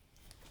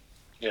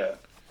 Yeah.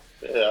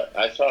 Yeah.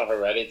 I saw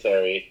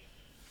Hereditary.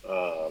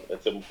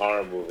 It's a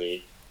horror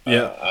movie.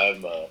 Yeah.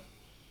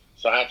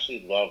 So I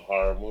actually love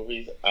horror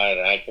movies, and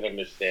I can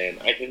understand.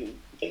 I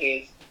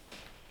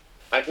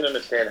can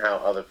understand how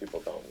other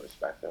people don't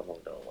respect them or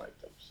don't like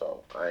them.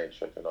 So I ain't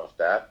tripping off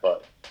that.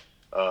 But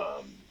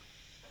on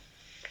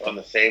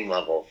the same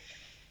level,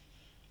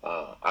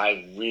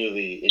 I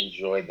really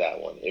enjoyed that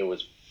one. It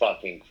was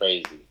fucking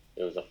crazy.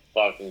 It was a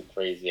fucking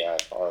crazy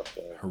ass horror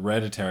film.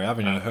 Hereditary. I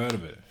haven't even heard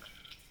of it.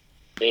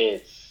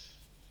 It's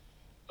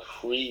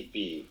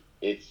creepy.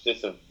 It's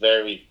just a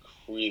very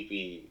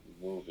creepy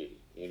movie,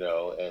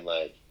 and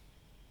like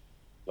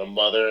the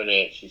mother in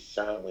it, she's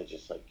suddenly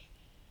just like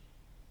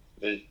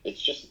there's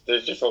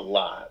just a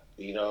lot,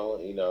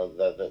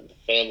 the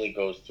family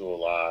goes through a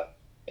lot,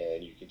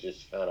 and you can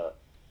just kind of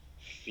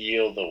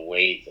feel the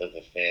weight of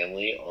the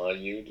family on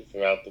you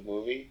throughout the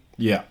movie.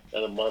 Yeah.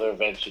 And the mother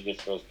eventually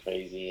just goes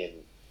crazy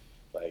and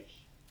like,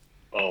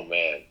 oh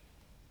man,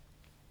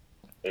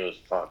 it was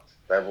fucked.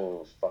 That movie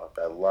was fucked.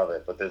 I love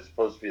it, but there's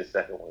supposed to be a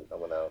second one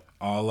coming out.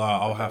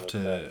 I'll have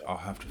to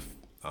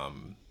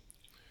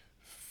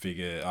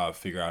figure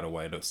out a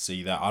way to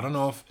see that. I don't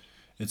know if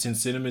it's in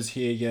cinemas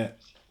here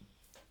yet.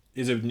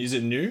 Is it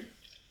new?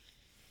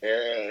 Yeah,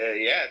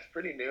 it's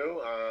pretty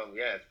new.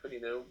 Yeah, it's pretty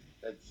new.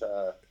 It's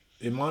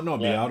It might not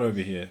be out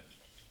over here.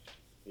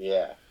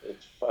 Yeah,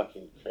 it's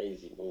fucking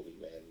crazy movie,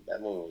 man.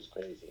 That movie was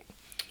crazy.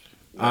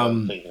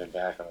 I'm thinking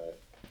back on it.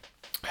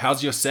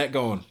 How's your set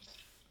going?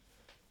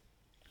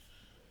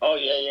 Oh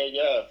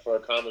yeah. For a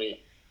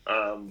comedy,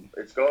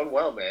 it's going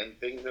well, man.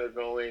 Things are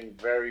going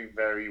very,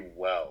 very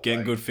well.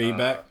 Getting good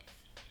feedback.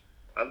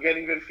 I'm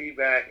getting good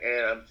feedback,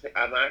 and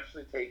I'm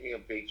actually taking a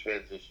big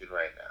transition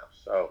right now.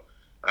 So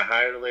I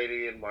hired a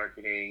lady in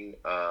marketing.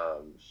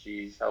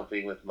 She's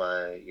helping with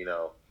my,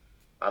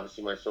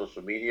 obviously my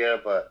social media,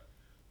 but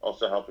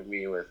also helping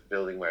me with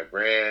building my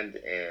brand.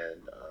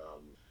 And,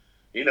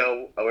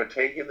 we're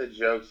taking the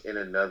jokes in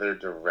another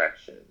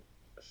direction.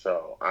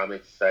 So I'm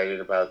excited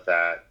about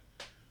that.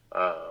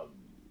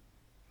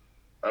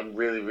 I'm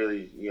really,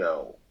 really,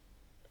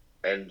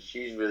 and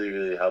she's really,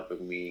 really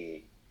helping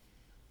me,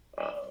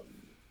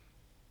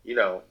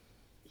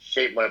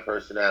 shape my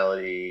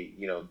personality,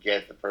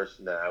 get the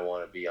person that I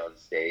want to be on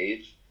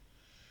stage,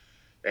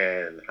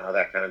 and how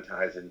that kind of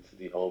ties into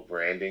the whole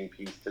branding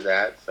piece to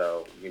that.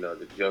 So,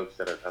 the jokes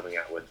that are coming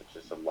out with are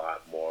just a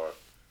lot more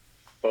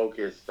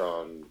focused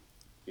on,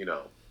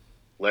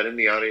 letting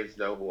the audience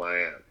know who I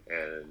am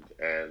and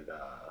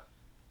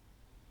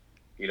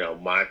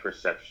my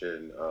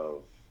perception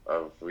of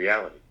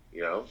reality,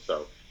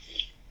 So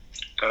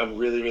I'm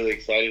really, really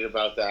excited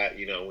about that.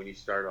 When you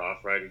start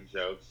off writing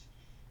jokes,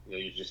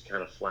 you're just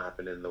kind of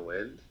flapping in the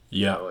wind.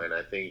 Yeah. And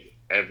I think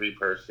every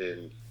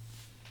person,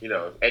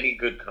 any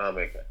good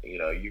comic,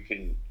 you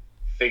can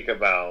think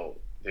about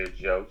their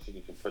jokes and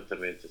you can put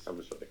them into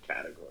some sort of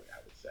category, I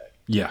would say.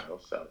 Yeah.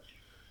 So,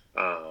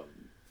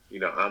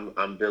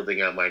 I'm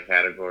building out my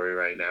category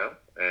right now.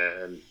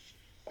 And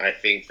I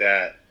think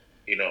that,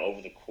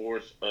 over the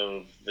course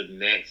of the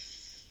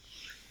next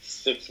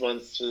 6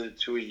 months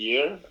to a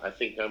year, I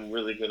think I'm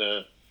really going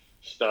to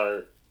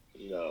start,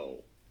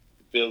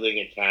 building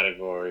a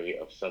category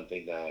of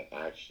something that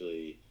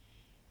actually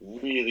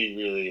really,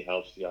 really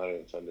helps the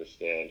audience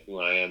understand who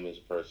I am as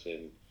a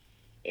person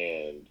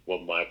and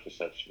what my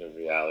perception of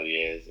reality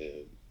is.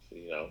 And,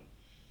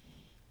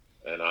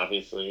 and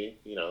obviously,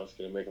 it's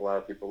going to make a lot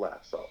of people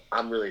laugh. So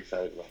I'm really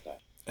excited about that.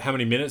 How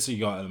many minutes have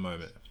you got at the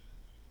moment?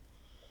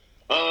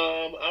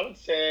 I would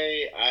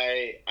say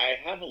I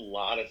have a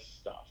lot of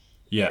stuff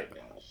right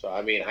now. So,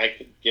 I mean, I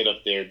could get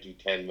up there, do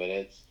 10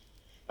 minutes.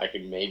 I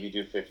could maybe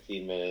do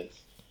 15 minutes.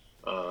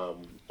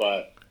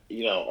 But,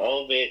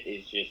 all of it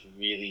is just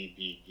really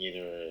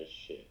beginner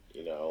shit,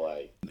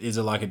 like... Is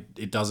it like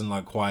it doesn't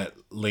like quite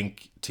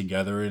link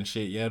together and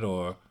shit yet,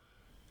 or...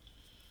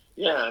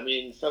 Yeah, I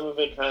mean, some of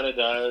it kind of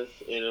does,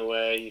 in a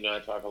way. I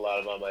talk a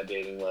lot about my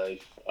dating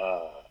life.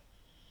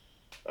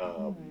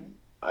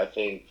 I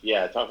think,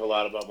 I talk a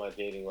lot about my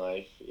dating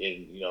life.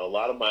 And, a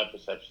lot of my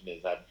perception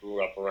is I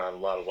grew up around a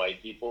lot of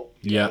white people.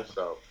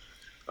 So,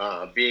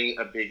 being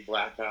a big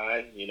black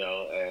guy,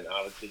 and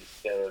obviously the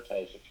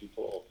stereotypes of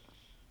people,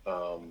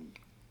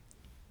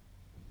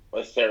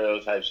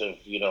 stereotypes of,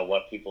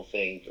 what people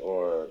think,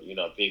 or,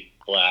 a big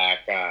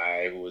black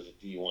guy who was a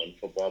D1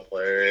 football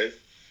player is.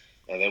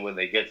 And then when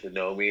they get to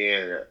know me,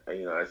 and,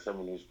 as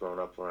someone who's grown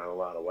up around a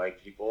lot of white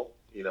people,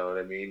 you know what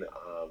I mean?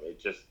 It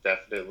just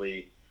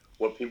definitely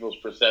what people's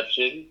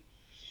perception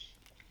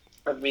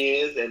of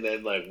me is, and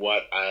then like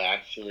what I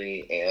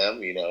actually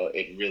am,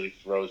 it really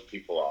throws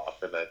people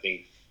off. And I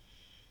think,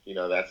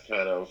 that's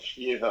kind of,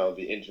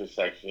 the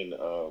intersection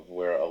of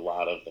where a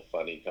lot of the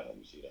funny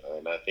comes,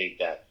 and I think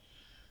that,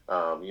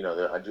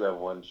 I do have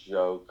one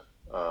joke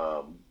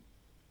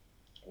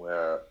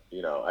where,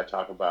 I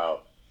talk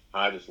about how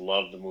I just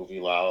love the movie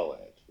La La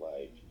Land.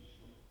 Like,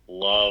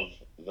 love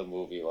the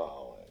movie La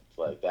La Land.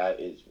 Like, that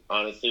is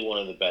honestly one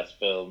of the best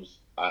films,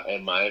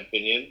 in my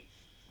opinion,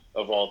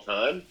 of all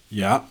time.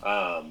 Yeah.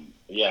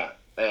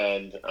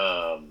 And,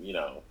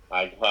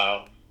 I go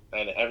out,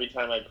 and every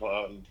time I go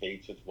out on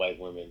dates with white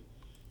women,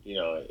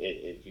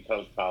 it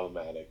becomes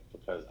problematic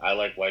because I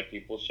like white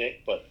people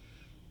shit, but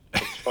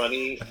it's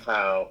funny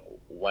how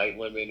white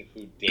women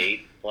who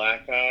date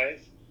black guys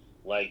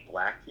like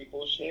black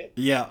people shit.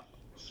 Yeah.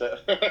 So,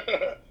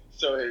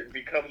 so it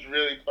becomes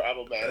really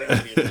problematic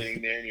when you're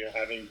sitting there and you're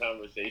having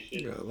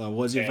conversation. Like,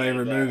 what's your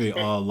favorite movie?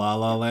 Oh, La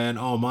La Land.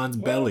 Oh, mine's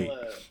Belly.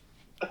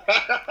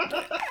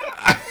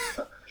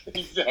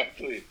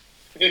 Exactly.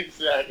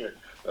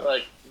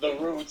 Like The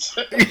Roots.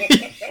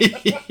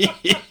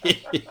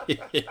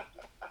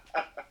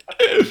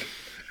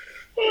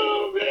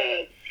 Oh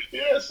man.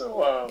 Yeah.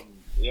 So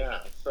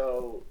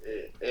so,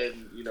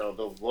 and you know,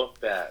 the look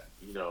that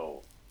you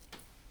know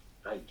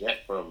I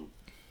get from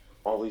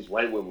all these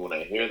white women when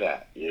I hear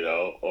that, you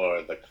know,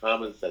 or the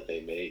comments that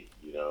they make,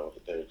 you know,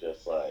 they're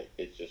just like,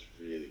 it's just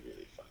really,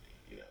 really funny,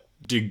 you know.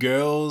 Do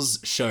girls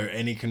show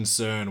any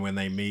concern when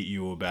they meet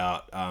you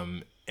about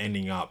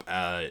ending up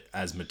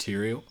as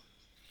material?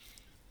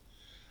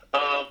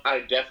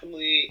 I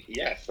definitely,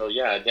 yeah. So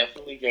yeah, I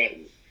definitely get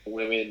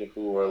women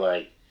who are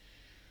like,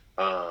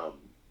 um,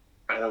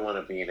 I don't want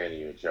to be in any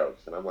of your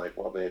jokes, and I'm like,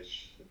 well,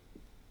 bitch,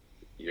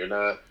 you're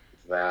not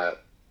that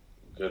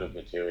good of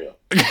material.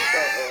 But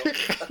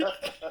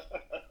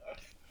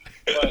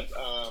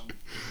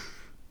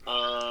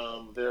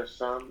there are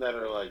some that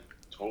are like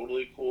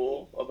totally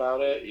cool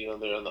about it. You know,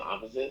 they're on the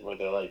opposite where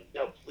they're like,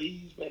 no,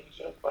 please make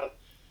a joke about it.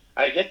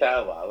 I get that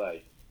a lot.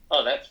 Like,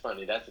 oh, that's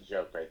funny. That's a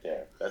joke right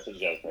there. That's a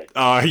joke right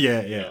there. Oh,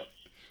 yeah, You yeah. know,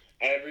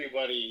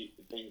 everybody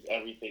thinks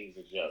everything's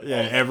a joke.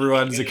 Yeah, Oh,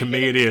 everyone's a that's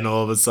comedian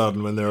all of a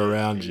sudden when they're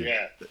around you.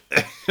 Yeah.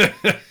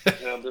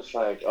 And I'm just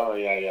like, oh,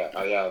 yeah.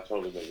 Oh, yeah, I'll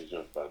totally make a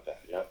joke about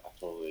that. Yeah, I'll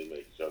totally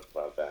make a joke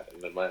about that.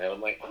 And in my head, I'm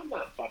like, I'm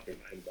not fucking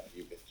lying about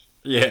you, bitch.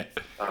 Yeah.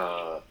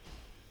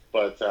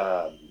 But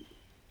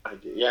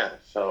yeah,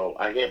 so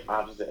I get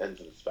opposite ends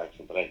of the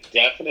spectrum, but I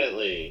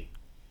definitely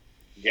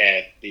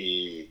get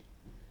the,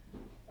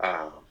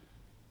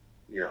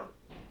 you know,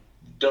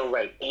 don't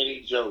write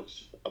any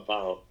jokes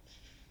about,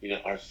 you know,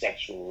 our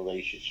sexual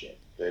relationship.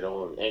 They don't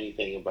want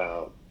anything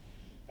about.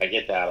 I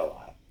get that a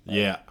lot.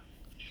 Yeah.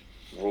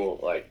 Rule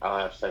like I'll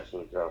have sex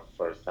with a girl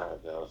first time,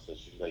 and all of a sudden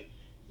she's like,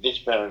 "This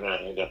better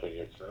not end up in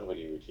your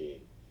comedy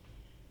routine."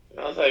 And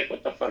I was like,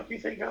 "What the fuck do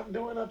you think I'm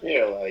doing up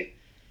here? Like,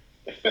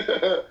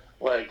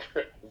 like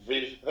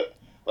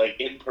like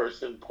in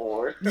person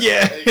porn?"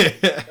 Yeah.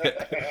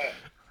 Like,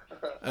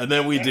 And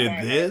then we did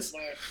this.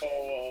 My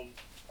poem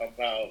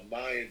about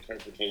my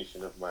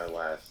interpretation of my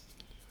last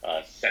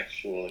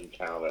sexual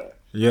encounter.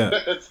 Yeah.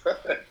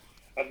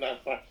 I'm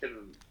not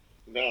fucking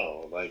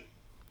no. Like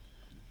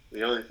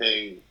the only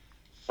thing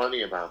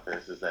funny about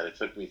this is that it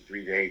took me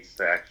 3 dates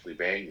to actually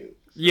bang you.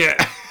 Yeah.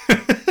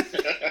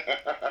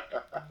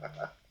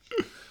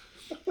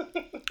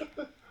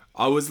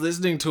 I was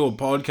listening to a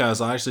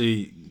podcast. I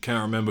actually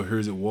can't remember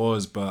whose it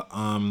was, but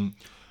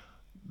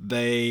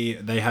they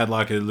had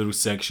like a little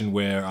section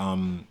where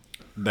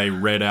they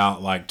read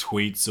out like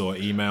tweets or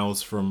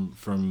emails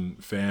from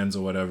fans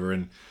or whatever,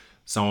 and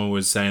someone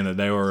was saying that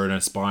they were an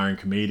aspiring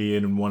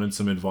comedian and wanted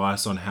some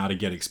advice on how to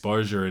get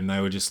exposure, and they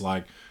were just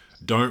like,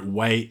 don't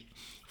wait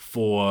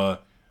for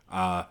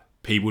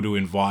people to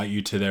invite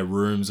you to their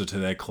rooms or to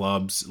their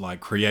clubs. Like,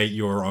 create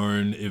your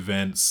own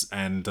events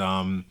and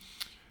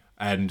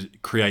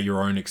create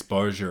your own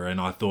exposure. And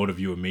I thought of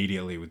you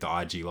immediately with the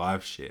IG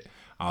Live shit.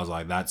 I was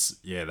like, that's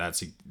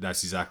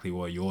exactly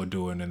what you're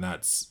doing, and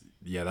that's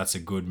a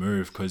good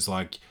move, because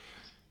like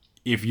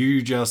if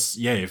you just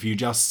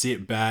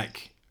sit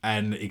back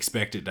and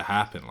expect it to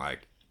happen,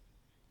 like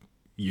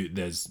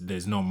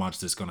there's not much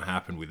that's gonna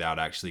happen without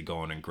actually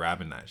going and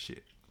grabbing that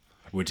shit,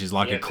 which is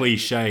like a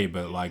cliche,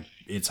 but like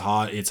it's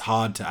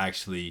hard to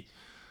actually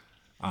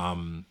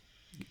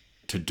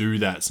to do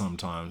that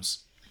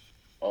sometimes.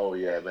 Oh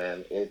yeah,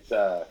 man. It's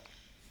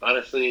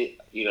honestly,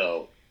 you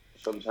know,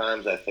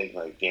 sometimes I think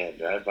like, damn,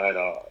 did I bite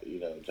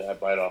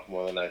off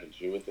more than I can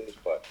chew with this?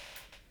 But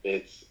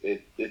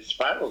it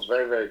spirals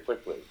very, very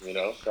quickly, you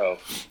know. So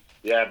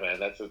yeah, man,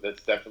 that's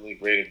definitely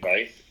great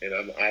advice.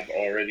 And I've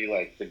already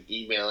like been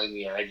emailing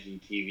the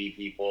IGTV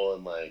people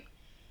and like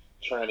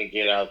trying to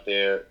get out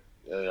there,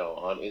 you know,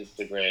 on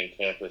Instagram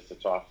campus to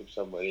talk to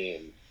somebody.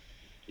 And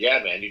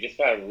yeah, man, you just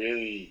gotta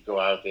really go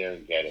out there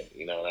and get it,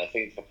 you know. And I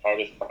think the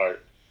hardest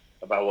part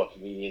about what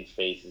comedians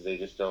face is they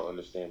just don't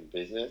understand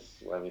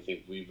business. I mean,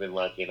 we've been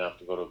lucky enough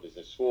to go to a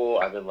business school.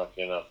 I've been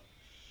lucky enough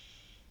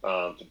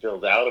to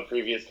build out a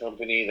previous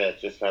company that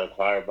just got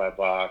acquired by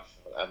Box.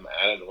 I'm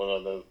adding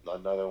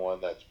another one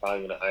that's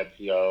probably going to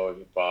IPO and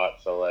get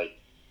bought. So, like,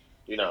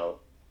 you know,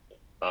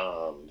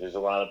 there's a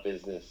lot of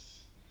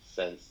business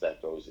sense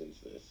that goes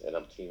into this. And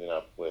I'm teaming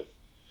up with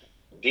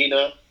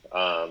Dina.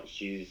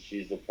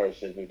 She's the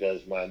person who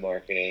does my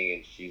marketing,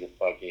 and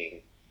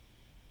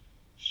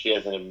she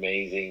has an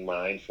amazing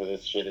mind for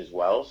this shit as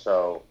well.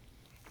 So,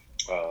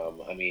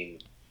 I mean,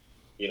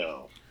 you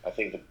know, I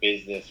think the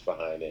business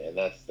behind it, and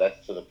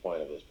that's to the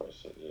point of this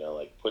person, you know,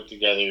 like put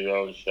together your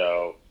own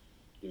show,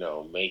 you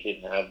know, make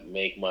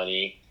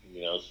money,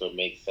 you know, so it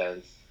makes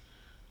sense,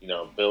 you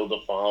know, build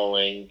a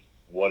following.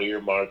 What are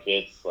your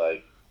markets?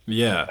 Like,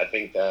 yeah, I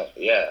think that,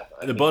 yeah.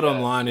 The bottom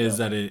line is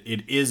that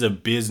it is a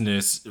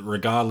business,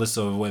 regardless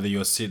of whether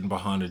you're sitting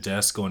behind a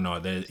desk or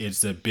not.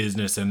 It's a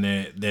business, and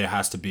there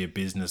has to be a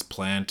business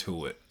plan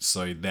to it.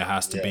 So there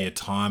has to be a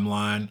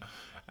timeline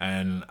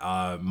and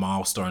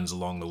milestones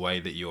along the way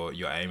that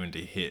you're aiming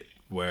to hit.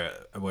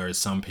 Whereas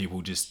some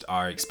people just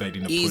are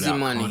expecting to put out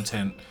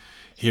content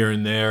here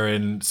and there,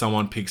 and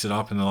someone picks it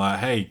up and they're like,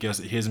 "Hey,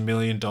 here's $1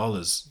 million."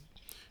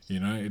 You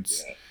know,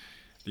 it's.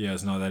 Yeah,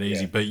 it's not that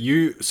easy. But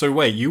you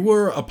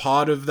were a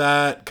part of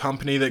that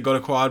company that got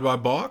acquired by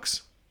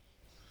Box?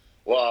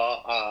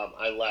 Well,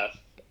 I left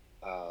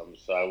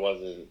So I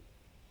wasn't.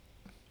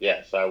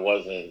 Yeah, so I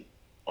wasn't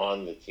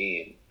on the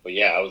team. But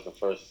yeah, I was the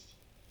first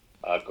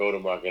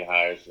go-to-market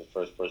hire, so the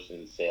first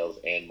person in sales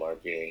and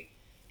marketing,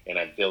 and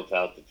I built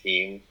out the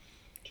team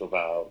to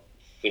about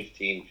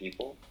 15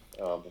 people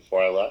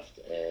before I left,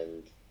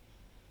 and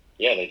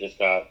yeah, they just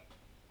got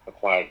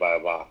acquired by a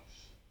box.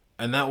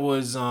 And that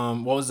was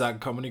what was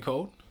that company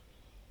called?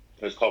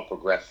 It was called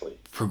Progressly.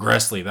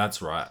 Progressly,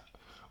 that's right.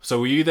 So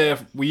were you there?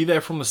 Were you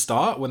there from the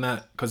start when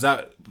that? Because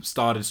that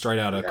started straight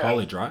out of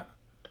college, right?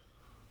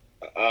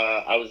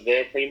 I was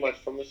there pretty much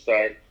from the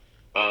start.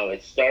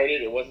 It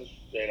started. It wasn't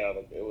straight out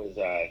of. It was.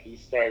 He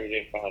started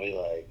it probably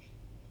like.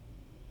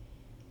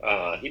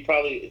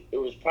 It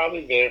was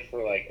probably there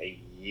for like a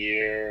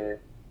year.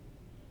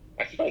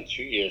 Actually, probably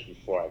 2 years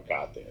before I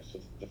got there. So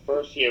the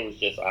first year was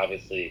just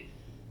obviously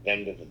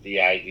them the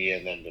idea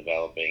and them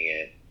developing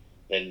it.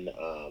 Then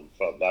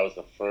that was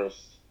the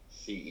first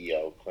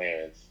CEO,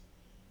 Clarence.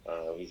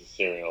 He's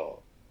a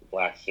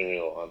black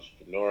serial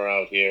entrepreneur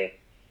out here.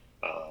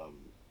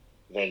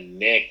 Then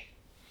Nick,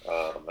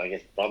 I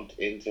guess, bumped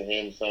into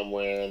him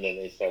somewhere, and then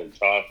they started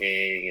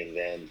talking, and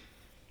then,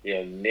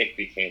 Nick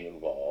became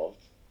involved.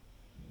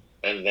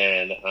 And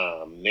then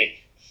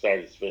Nick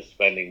started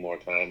spending more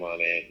time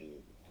on it, and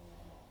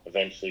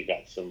eventually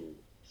got some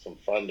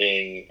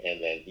funding,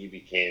 and then he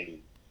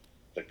became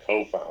the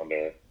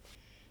co-founder.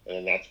 And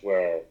then that's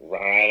where,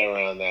 right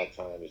around that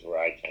time, is where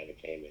I kind of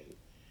came in.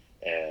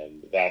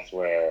 And that's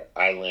where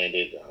I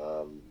landed,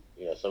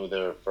 some of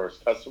their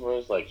first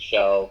customers, like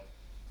Shell,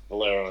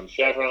 Valero, and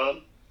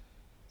Chevron,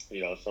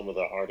 some of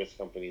the hardest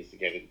companies to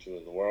get into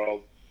in the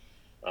world.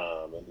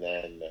 And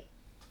then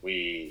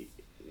we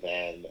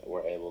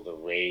were able to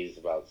raise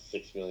about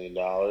 $6 million,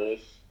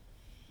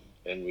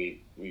 and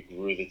we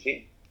grew the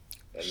team.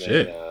 And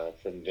then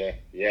from there,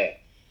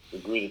 we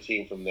grew the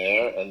team from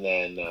there. And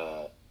then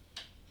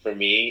for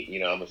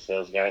me, I'm a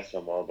sales guy, so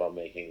I'm all about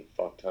making a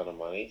fuck ton of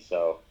money.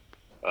 So,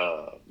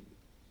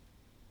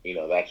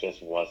 that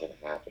just wasn't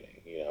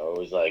happening. It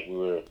was like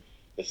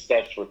the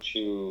steps were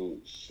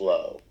too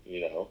slow,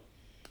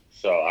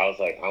 So I was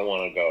like, I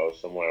want to go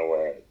somewhere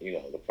where,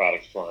 the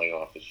product's flying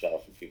off the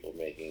shelf and people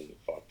making a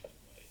fuck ton of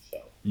money. So,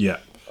 yeah.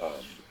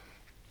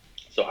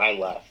 So I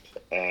left,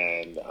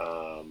 and,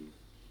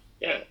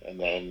 and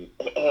then,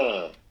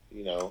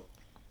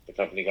 the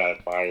company got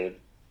acquired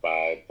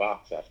by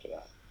Box after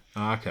that.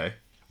 Okay.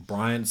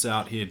 Bryant's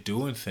out here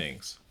doing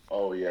things.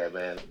 Oh yeah,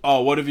 man.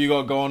 Oh, what have you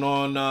got going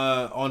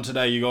on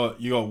today? You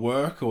got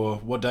work, or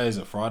what day is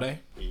it? Friday?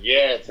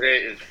 Yeah, today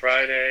is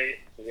Friday.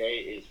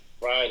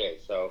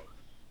 So,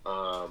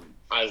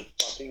 I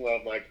fucking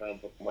love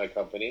my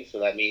company. So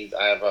that means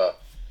I have a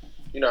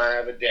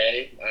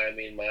day. I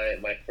mean,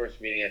 my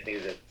first meeting I think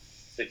is at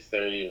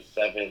 6:30 or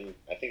 7.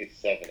 I think it's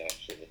 7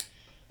 actually.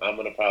 I'm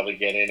gonna probably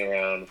get in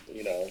around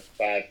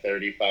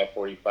 5:30,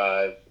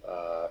 5:45.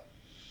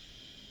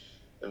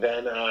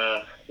 Then,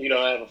 I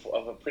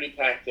have a pretty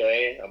packed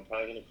day. I'm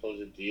probably going to close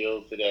a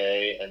deal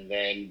today, and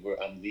then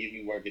I'm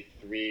leaving work at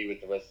 3 with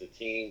the rest of the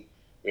team.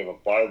 We have a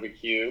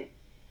barbecue,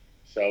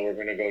 so we're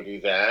going to go do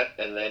that.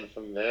 And then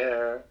from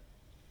there,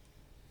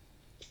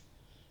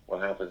 what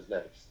happens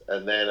next?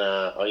 And then,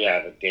 I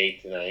have a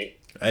date tonight.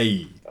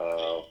 Hey.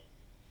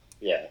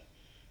 Yeah.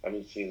 I've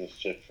been seeing this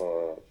chick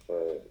for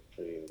a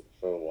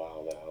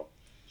while now.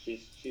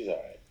 She's all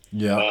right.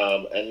 Yeah.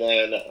 And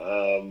then,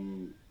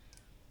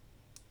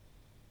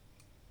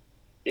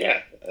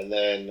 and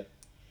then,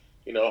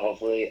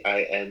 hopefully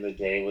I end the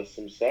day with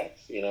some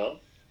sex,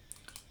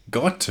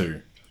 Got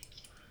to.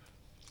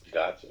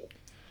 Got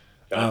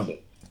to.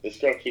 This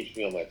girl keeps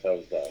me on my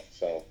toes, though,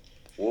 so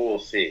we'll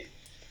see.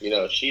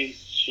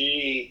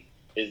 She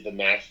is the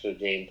master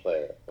game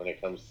player when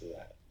it comes to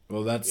that.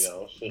 Well,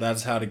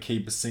 that's how to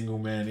keep a single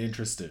man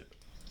interested.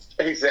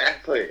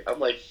 Exactly. I'm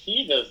like,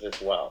 she does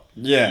this well.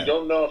 Yeah. You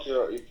don't know if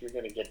you're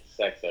going to get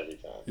sex every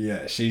time.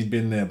 Yeah, she's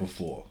been there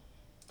before.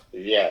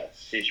 Yeah,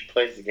 she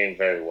plays the game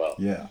very well.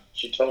 Yeah.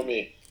 She told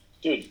me,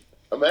 dude,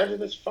 imagine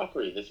this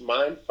fuckery, this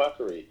mind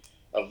fuckery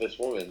of this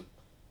woman.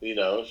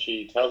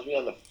 She tells me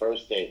on the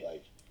first date,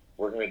 like,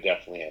 we're going to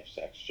definitely have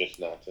sex, just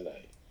not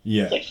tonight.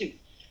 Yeah. It's like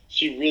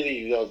she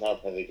really knows how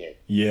to play the game.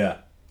 Yeah.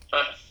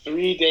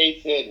 3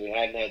 dates in, we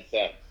hadn't had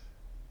sex.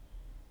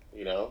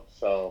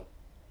 So,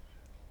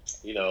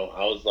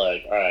 I was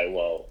like, all right,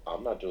 well,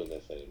 I'm not doing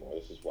this anymore.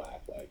 This is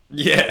whack. Like,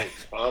 yeah.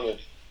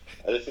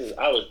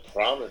 I was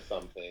promised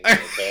something,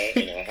 okay,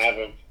 and I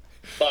haven't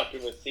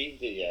fucking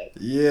received it yet.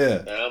 Yeah.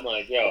 And I'm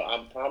like, yo,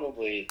 I'm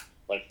probably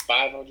like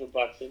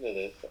 $500 into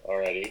this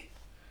already.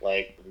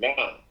 Like,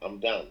 nah, I'm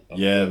done.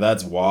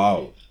 That's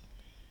wild.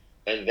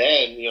 And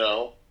then,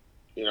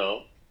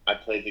 I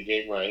played the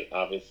game right,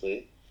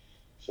 obviously.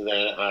 So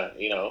then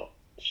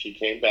she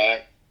came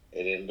back.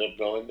 It ended up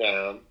going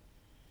down,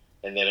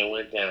 and then it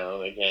went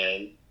down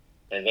again,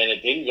 and then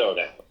it didn't go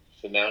down.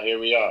 So now here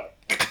we are.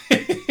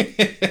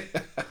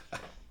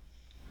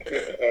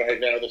 All right,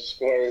 now the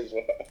score is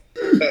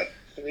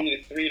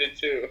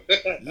 3-2.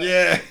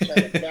 Yeah.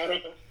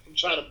 I'm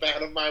trying to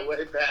battle my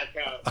way back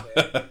out,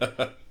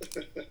 man.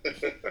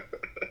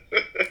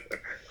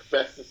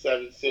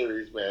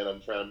 series, man.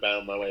 I'm trying to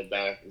battle my way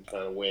back. I'm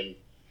trying to win.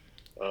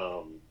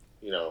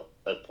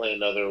 I play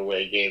another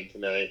away game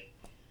tonight,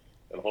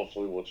 and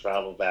hopefully we'll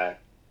travel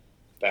back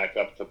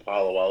up to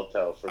Palo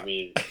Alto for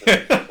me.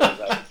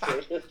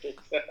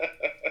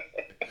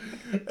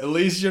 At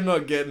least you're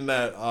not getting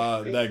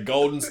that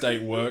Golden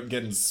State work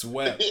getting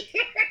swept.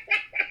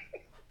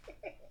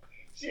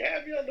 She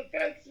had me on the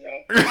fence, yo.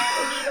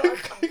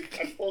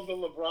 I pulled the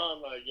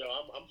LeBron like, yo,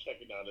 I'm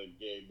checking out of the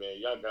game, man.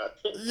 Y'all got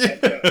this. Yeah.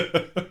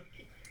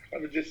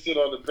 I'm gonna just sit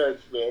on the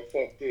bench, man.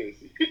 Fuck this.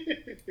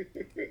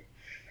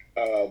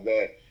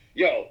 Man.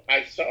 Yo,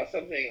 I saw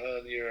something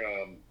on your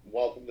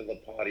Welcome to the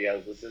Party. I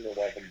was listening to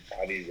Welcome to the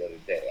Party the other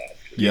day,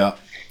 actually. Yeah.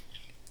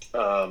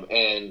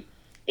 And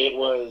it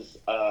was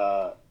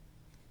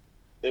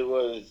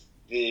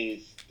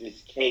this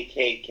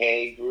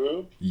KKK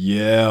group.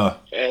 Yeah.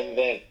 And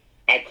then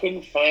I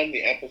couldn't find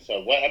the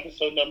episode. What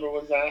episode number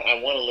was that?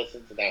 I want to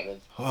listen to that one.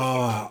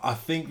 Oh, I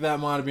think that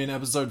might have been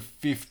episode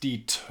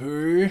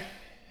 52,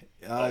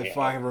 if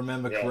I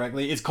remember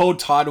correctly. It's called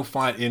Title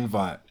Fight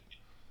Invite.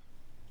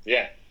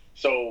 Yeah.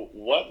 So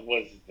what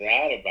was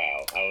that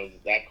about?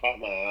 That caught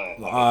my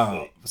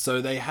eye.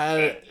 So they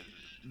had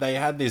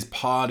this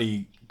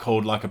party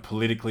called like a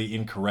politically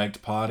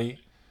incorrect party.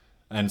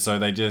 And so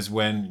they just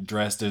went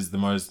dressed as the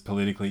most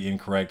politically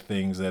incorrect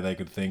things that they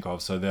could think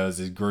of. So there was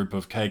this group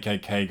of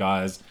KKK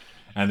guys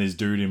and this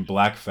dude in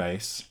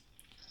blackface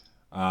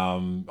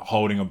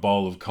holding a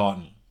bowl of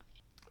cotton.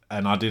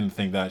 And I didn't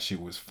think that shit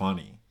was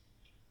funny.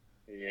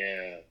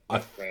 Yeah.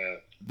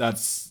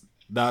 That's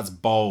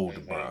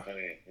bold, bro.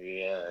 Funny.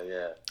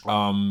 Yeah.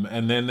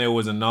 And then there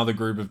was another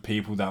group of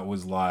people that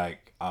was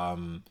like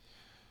some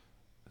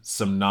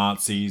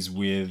Nazis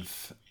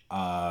with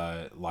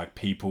like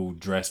people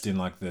dressed in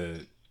like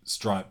the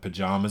striped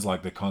pajamas,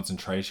 like the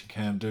concentration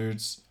camp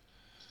dudes.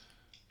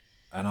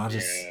 And I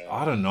just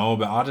don't know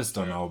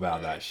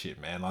about that shit,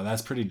 man. Like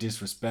that's pretty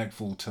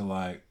disrespectful to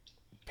like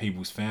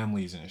people's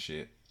families and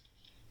shit.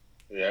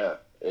 Yeah,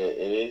 it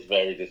is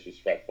very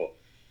disrespectful,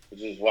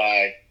 which is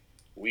why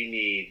we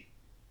need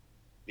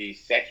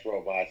these sex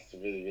robots to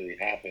really, really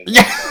happen.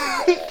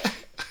 Yeah.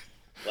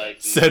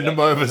 Like send them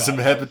over some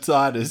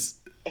hepatitis.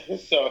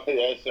 So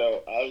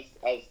I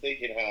was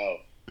thinking how,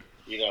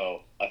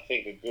 I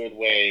think a good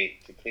way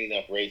to clean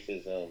up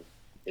racism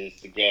is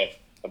to get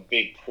a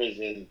big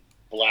prison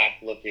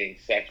black-looking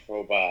sex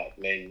robot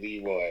named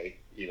Leroy.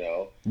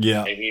 Yeah.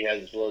 And he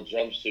has this little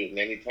jumpsuit, and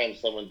anytime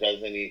someone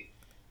does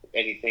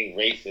anything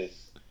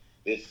racist,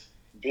 this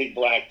big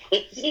black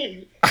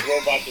prison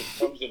robot just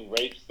comes and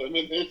rapes them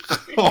in this.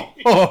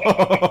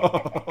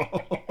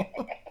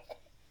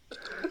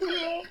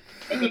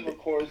 And then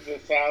records the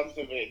sounds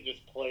of it and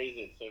just plays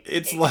it. So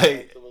it's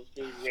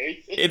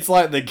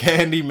like the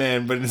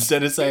Candyman, but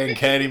instead of saying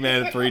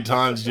Candyman 3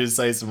 times, just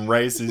say some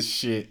racist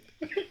shit.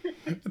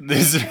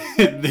 This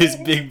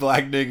big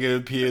black nigga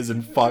appears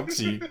and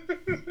fucks you.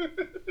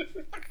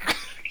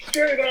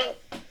 Straight up,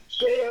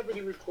 and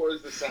he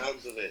records the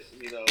sounds of it.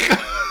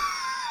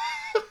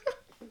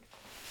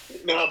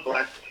 No,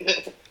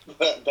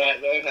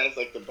 Batman has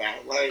like the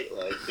bat light.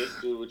 Like this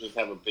dude would just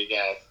have a big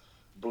ass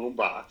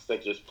boombox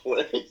that just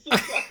plays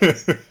a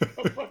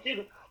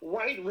fucking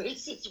white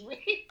racist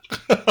rape.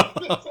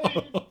 That's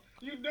how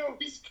you know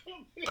he's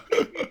coming.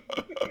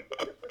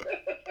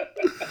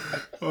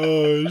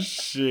 Oh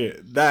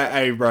shit!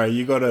 Hey bro,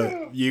 you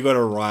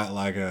gotta write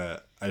like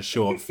a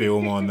short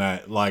film on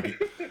that, like,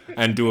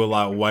 and do it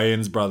like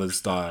Wayans Brothers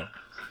style.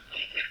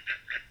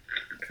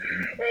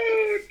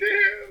 Oh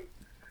damn!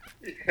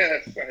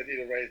 Yes, I need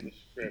to write the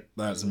script.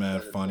 That's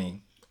mad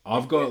funny.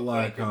 I've got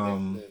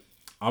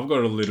I've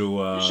got a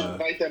little. You should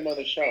invite them on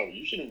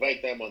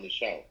the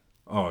show.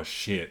 Oh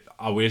shit!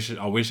 I wish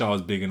I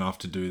was big enough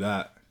to do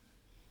that.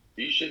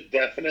 You should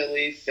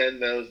definitely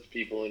send those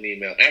people an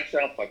email.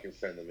 Actually, I'll fucking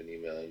send them an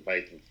email and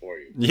invite them for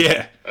you.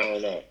 Yeah. I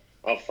don't know.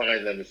 I'll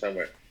find them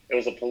somewhere. It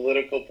was a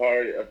political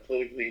party, a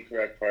politically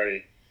incorrect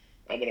party.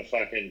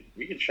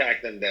 We can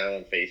track them down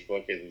on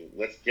Facebook and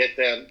let's get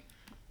them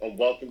on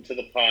Welcome to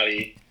the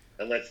Party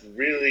and let's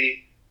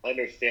really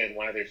understand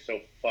why they're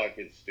so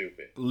fucking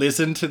stupid.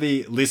 Listen to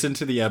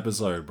the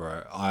episode,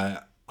 bro. I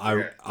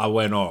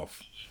went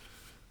off.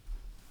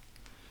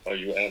 Oh,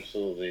 you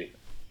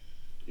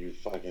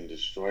fucking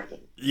destroyed them.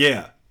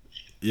 Yeah.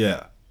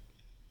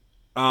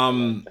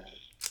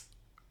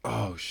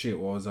 Oh shit,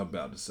 what was I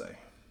about to say?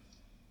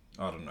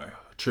 I don't know.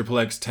 Triple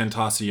X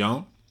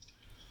Tentacion?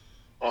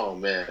 Oh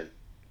man.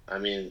 I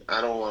mean,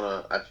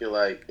 I feel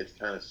like it's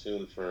kind of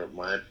soon for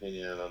my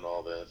opinion on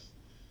all this.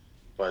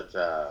 But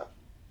I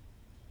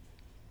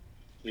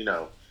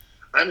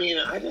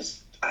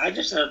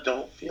just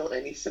don't feel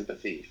any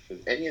sympathy for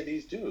any of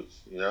these dudes,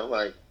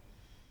 like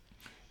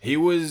he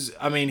was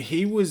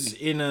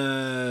in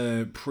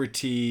a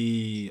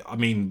pretty,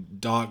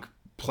 dark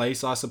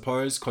place, I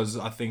suppose, because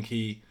I think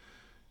he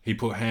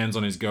put hands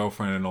on his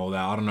girlfriend and all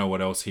that. I don't know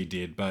what else he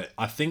did, but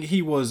I think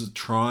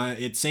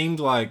it seemed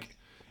like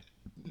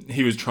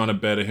he was trying to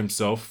better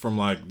himself from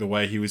like the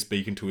way he was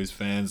speaking to his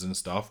fans and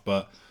stuff,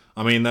 but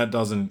I mean, that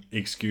doesn't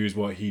excuse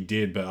what he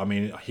did, but I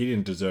mean, he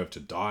didn't deserve to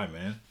die,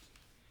 man.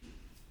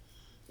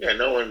 Yeah,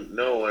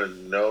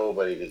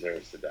 nobody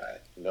deserves to die.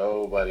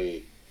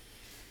 Nobody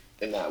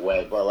in that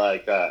way. But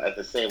like at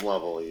the same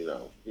level, you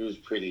know, he was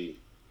pretty.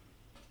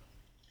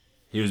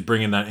 He was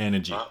bringing that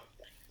energy.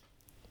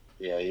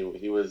 Yeah,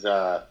 he was.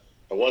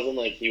 It wasn't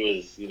like he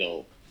was, you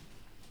know,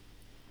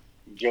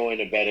 going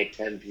to bed at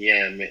 10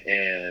 p.m.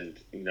 and,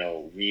 you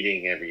know,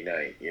 reading every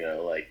night. You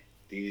know, like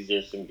these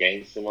are some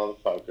gangster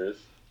motherfuckers.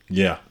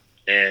 Yeah.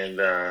 And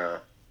yeah,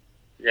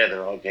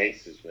 they're all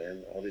gangsters,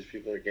 man. All these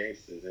people are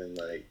gangsters, and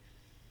like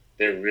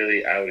they're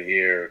really out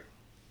here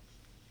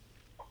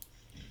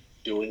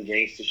doing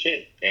gangster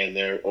shit, and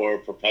or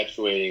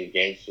perpetuating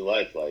gangster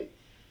life. Like,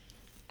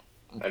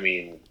 I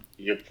mean,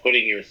 you're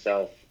putting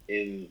yourself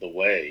in the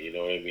way. You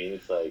know what I mean?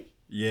 It's like,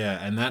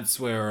 yeah, and that's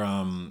where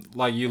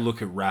like you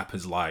look at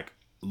rappers like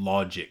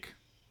Logic,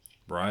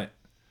 right?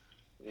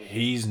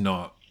 He's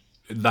not.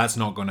 That's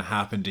not going to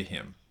happen to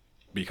him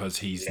because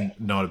he's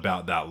not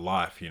about that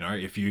life. You know,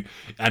 if you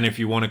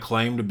want to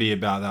claim to be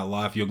about that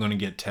life, you're going to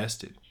get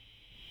tested.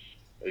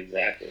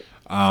 Exactly.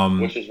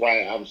 Which is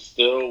why I'm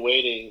still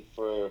waiting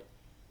for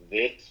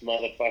this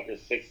motherfucker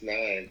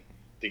 6ix9ine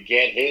to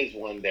get his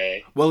one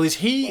day. Well, has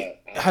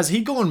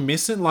he gone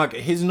missing? Like,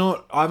 he's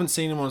not. I haven't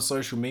seen him on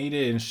social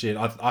media and shit.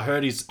 I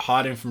heard he's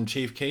hiding from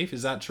Chief Keef.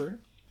 Is that true?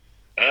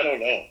 I don't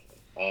know.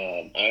 I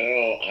don't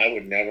know. I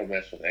would never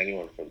mess with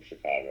anyone from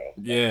Chicago.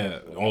 Yeah.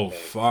 Oh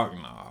fuck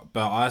nah.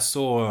 But I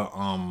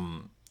saw.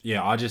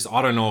 Yeah. I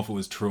don't know if it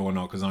was true or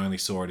not because I only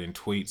saw it in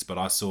tweets. But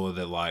I saw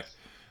that like,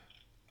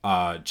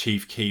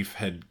 Chief Keef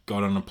had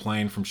got on a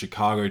plane from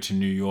Chicago to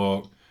New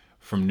York,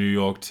 from New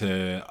York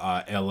to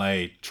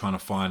LA, trying to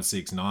find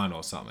 6ix9ine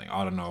or something.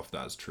 I don't know if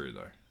that's true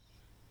though.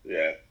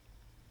 Yeah.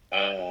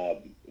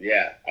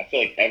 Yeah. I feel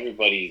like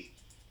everybody's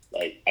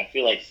like. I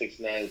feel like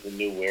 6ix9ine is the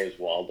new Where's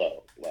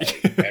Waldo.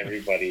 Like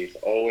everybody's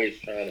always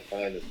trying to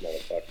find this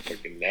motherfucker,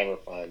 but can never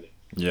find it.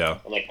 Yeah.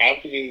 I'm like, how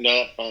can you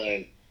not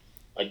find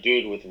a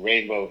dude with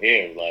rainbow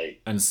hair?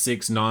 Like, and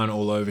 6ix9ine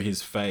all over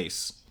his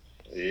face.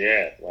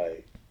 Yeah,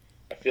 like.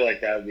 I feel like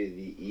that would be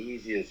the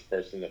easiest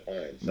person to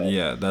find. So,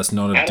 yeah, that's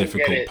not a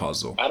difficult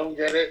puzzle. I don't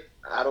get it.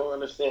 I don't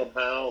understand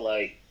how.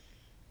 Like,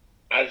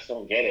 I just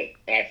don't get it.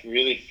 I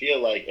really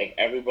feel like if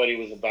everybody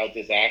was about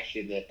this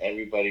action that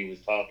everybody was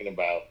talking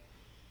about,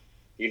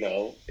 you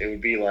know, it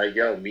would be like,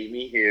 yo, meet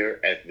me here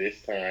at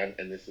this time.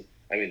 And this is,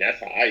 I mean, that's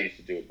how I used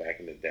to do it back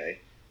in the day.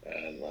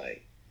 And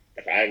like,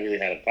 if I really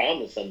had a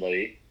problem with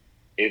somebody,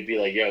 it would be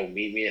like, yo,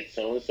 meet me at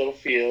so-and-so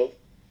field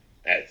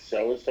at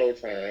so-and-so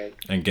time.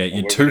 And get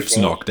your tooths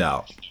knocked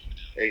out.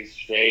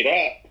 Straight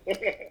up.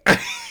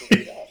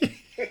 Straight up.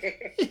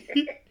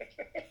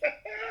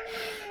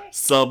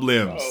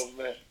 Sublims. Oh,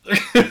 man.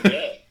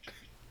 Yeah.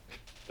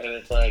 And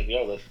it's like,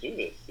 yo, let's do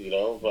this, you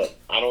know? But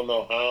I don't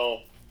know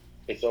how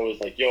it's always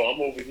like, yo,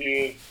 I'm over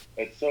here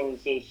at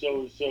so-and-so,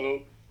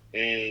 so-and-so,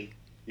 and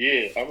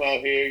yeah, I'm out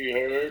here, you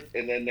heard?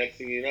 And then next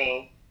thing you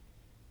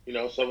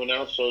know, someone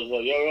else shows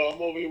up, yo,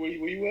 I'm over here, where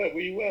you at?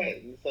 Where you at?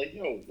 And it's like,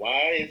 yo,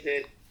 why is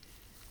it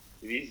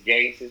these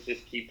gangsters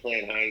just keep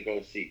playing hide and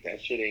go seek?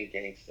 That shit ain't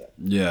gangster.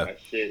 Yeah. That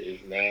shit is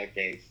not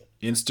gangster.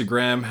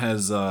 Instagram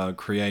has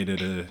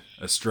created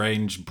a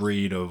strange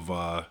breed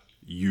of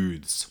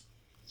youths.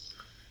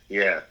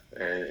 Yeah,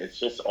 and it's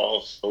just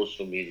all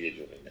social media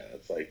driven now.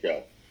 It's like,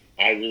 yo,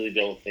 I really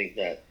don't think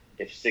that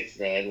if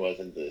 6ix9ine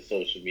wasn't the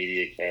social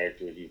media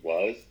character he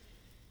was,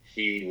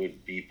 he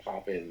would be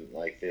popping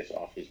like this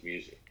off his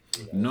music.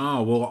 You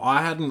know? No, well,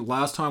 I hadn't.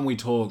 Last time we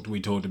talked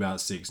about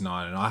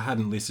 6ix9ine, and I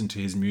hadn't listened to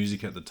his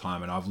music at the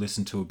time, and I've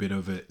listened to a bit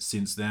of it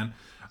since then,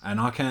 and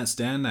I can't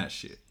stand that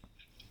shit.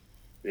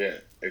 Yeah,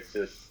 it's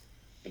just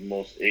the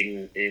most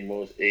ignorant.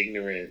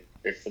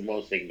 It's the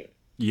most ignorant.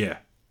 Yeah,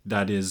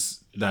 that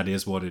is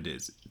what it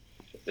is.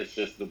 It's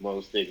just the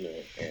most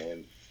ignorant,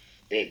 and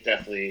it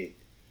definitely.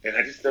 And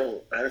I just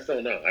don't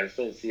know. I just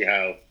don't see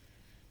how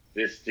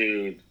this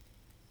dude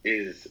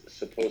is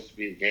supposed to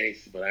be a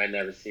gangster, but I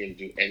never see him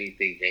do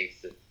anything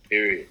gangster,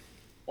 period.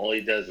 All he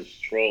does is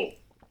troll.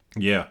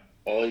 Yeah.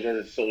 All he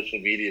does is social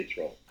media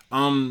troll.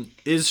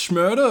 Is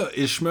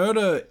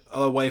Shmurda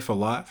away for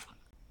life?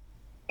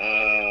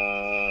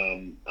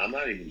 I'm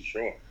not even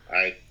sure.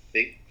 I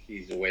think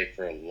he's away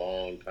for a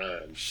long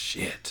time.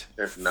 Shit.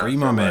 Free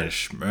my man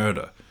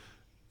Shmurda.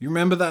 You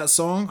remember that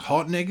song,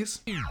 Hot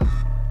Niggas?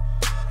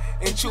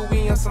 And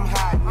Chewy on some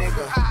hot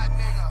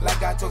nigga.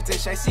 Like I told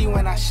Tish, I see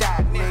when I shot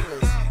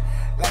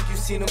niggas. Like you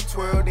seen him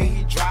twirl, then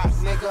he drop,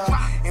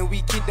 nigga. And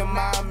we keep the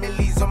mind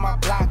millies on my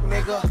block,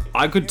 nigga.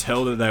 I could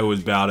tell that they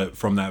was about it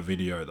from that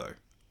video, though.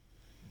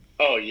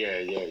 Oh,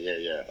 yeah.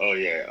 Oh,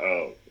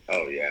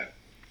 yeah.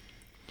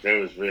 That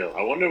was real.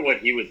 I wonder what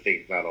he would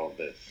think about all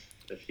this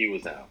if he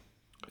was out.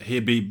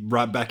 He'd be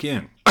right back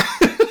in.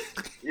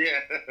 Yeah.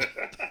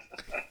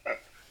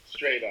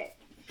 Straight up.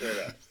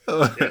 Yeah,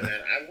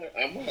 man.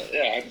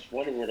 I just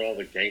wonder what all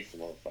the gangster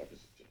motherfuckers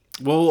do.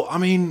 Well, I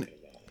mean,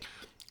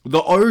 the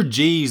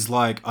OGs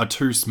like are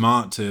too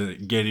smart to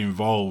get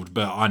involved,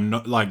 but I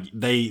know like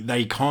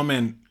they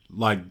comment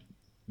like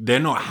they're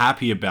not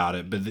happy about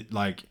it, but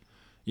like,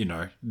 you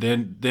know,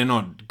 they're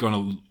not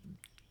gonna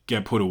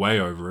get put away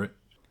over it.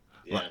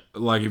 Yeah.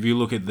 Like if you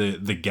look at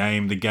the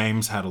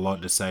game's had a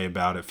lot to say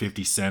about it.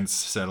 50 Cent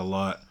said a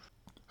lot.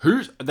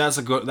 That's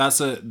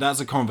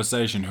a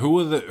conversation. Who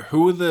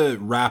are the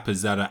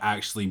rappers that are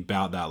actually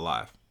about that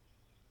life?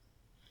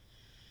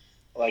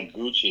 Like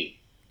Gucci.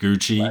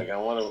 Gucci. Like I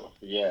want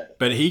to, yeah.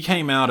 But he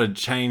came out a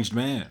changed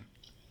man.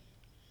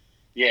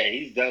 Yeah,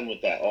 he's done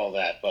with that, all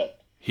that. But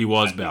He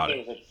was about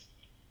it.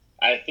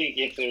 I think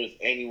if there was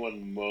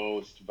anyone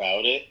most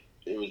about it,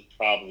 it was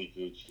probably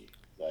Gucci.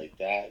 Like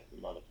that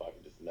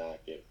motherfucker does not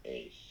give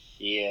a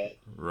shit.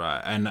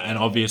 Right, and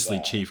obviously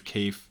Chief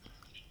Keef.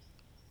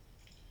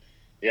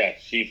 Yeah,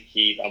 Chief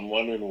Keef. I'm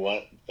wondering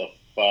what the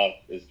fuck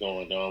is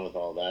going on with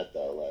all that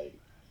though. Like,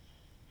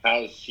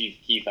 how is Chief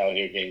Keef out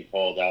here getting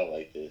called out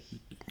like this,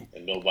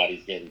 and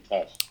nobody's getting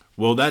touched?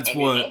 Well, that's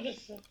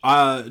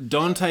what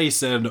Dante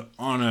said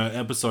on an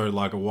episode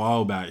like a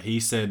while back. He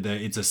said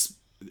that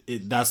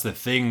that's the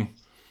thing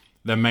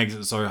that makes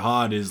it so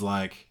hard is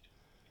like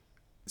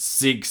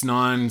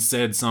 6ix9ine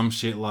said some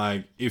shit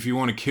like, if you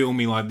want to kill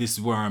me, like this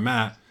is where I'm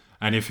at,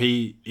 and if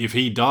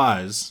he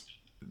dies,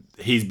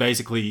 he's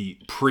basically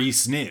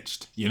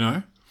pre-snitched, you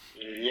know?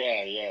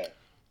 Yeah.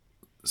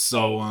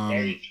 So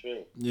very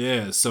true.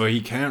 Yeah, so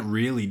he can't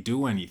really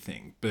do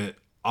anything. But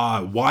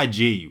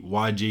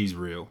YG's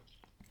real.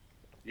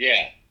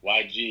 Yeah,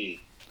 YG.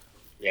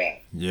 Yeah.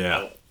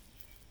 Yeah.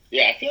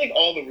 Yeah, I feel like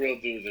all the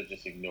real dudes are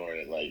just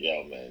ignoring it. Like,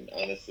 yo, man,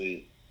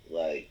 honestly,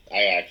 like,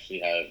 I actually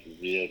have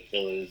real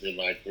killers in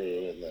my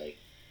crew, and, like,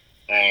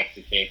 I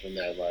actually came from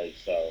that life.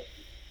 So,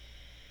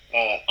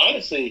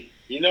 honestly,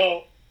 you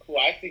know who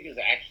I think is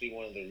actually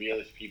one of the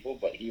realest people,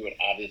 but he would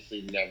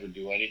obviously never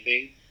do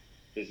anything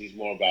because he's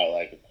more about,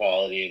 like,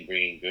 equality and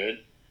bringing good,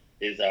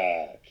 is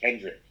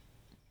Kendrick.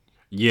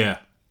 Yeah.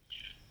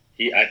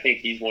 I think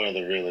he's one of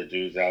the realer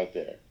dudes out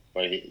there,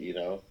 but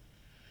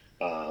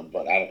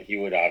but he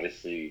would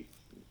obviously,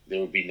 there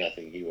would be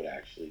nothing he would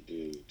actually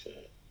do to,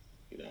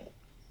 you know,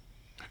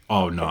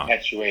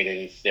 perpetuate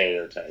any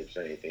stereotypes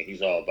or anything.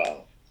 He's all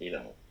about, you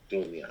know,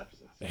 doing the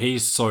opposite.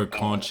 He's so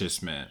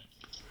conscious, man.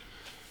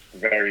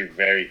 Very,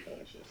 very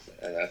conscious,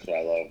 and that's what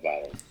I love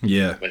about him.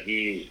 Yeah. But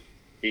he's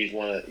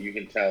one of, you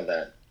can tell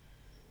that.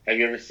 Have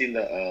you ever seen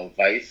the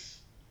Vice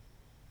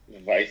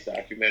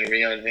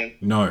documentary on him?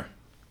 No.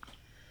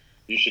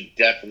 You should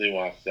definitely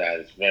watch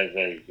that. It's very,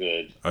 very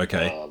good.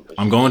 Okay.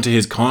 I'm going to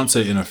his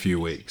concert in a few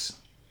weeks.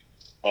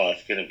 Oh,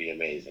 it's going to be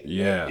amazing.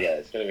 Yeah. Yeah,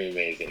 it's going to be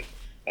amazing.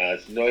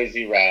 It's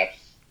Noisy Raps.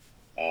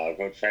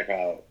 Go check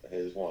out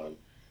his one.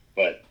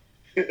 But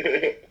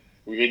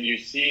when you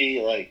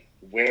see, like,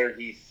 where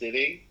he's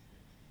sitting,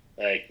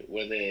 like, and,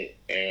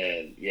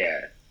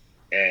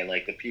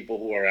 like, the people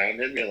who are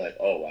around him, you're like,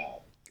 oh,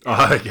 wow.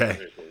 Oh,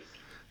 okay.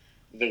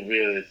 The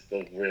real,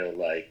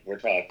 like, we're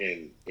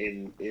talking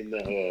in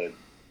the hood,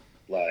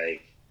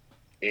 like,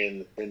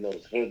 in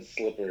those hood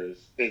slippers,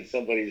 in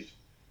somebody's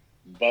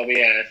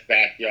bummy ass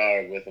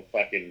backyard with a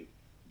fucking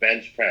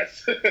bench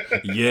press.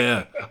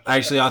 Yeah,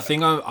 actually, I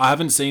think I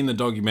haven't seen the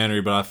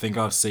documentary, but I think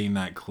I've seen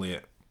that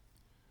clip.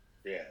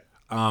 Yeah.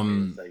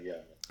 Like,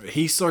 yeah.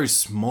 He's so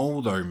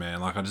small though,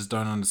 man. Like, I just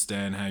don't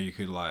understand how you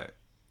could like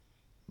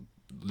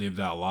live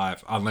that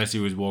life unless he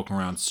was walking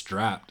around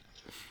strapped.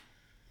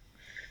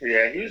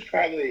 Yeah, he was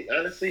probably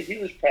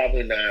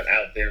not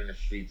out there in the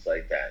streets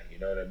like that. You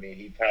know what I mean?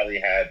 He probably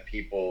had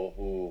people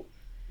who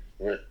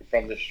were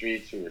from the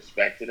streets who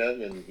respected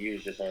him, and he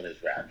was just on his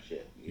rap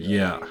shit. You know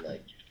Yeah. what I mean?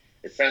 Like,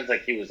 it sounds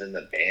like he was in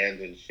the band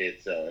and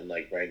shit, so, and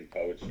like writing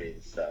poetry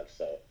and stuff.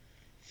 So it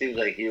seems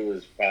like he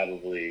was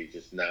probably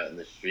just not in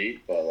the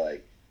street, but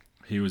like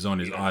He was on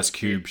his Ice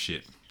Cube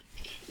shit.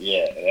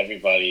 Yeah, and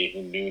everybody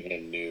who knew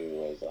him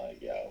was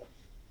like, yo.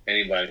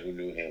 Anybody who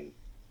knew him,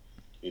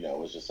 you know,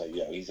 was just like,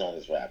 yo, he's on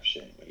his rap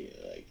shit.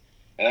 Like,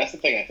 and that's the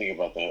thing I think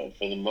about the hood.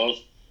 For the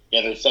most,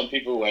 there's some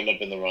people who end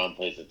up in the wrong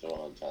place at the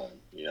wrong time,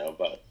 you know.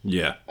 But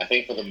yeah, I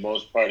think for the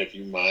most part, if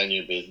you mind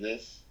your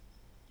business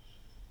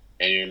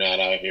and you're not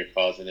out here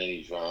causing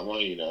any drama,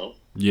 you know.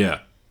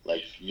 Yeah.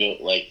 Like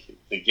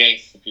the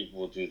gangster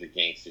people will do the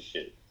gangster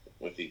shit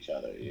with each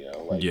other, you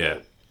know. Like, yeah.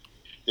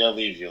 They'll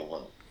leave you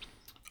alone.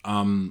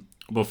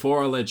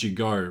 Before I let you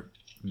go,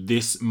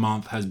 this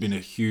month has been a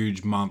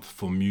huge month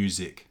for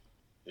music.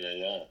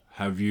 Yeah.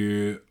 Have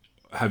you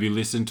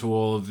listened to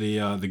all of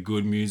the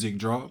good music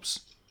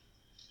drops?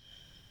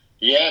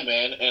 Yeah,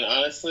 man. And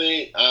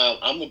honestly,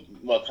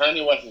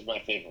 Kanye West is my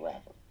favorite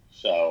rapper.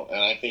 So, and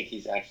I think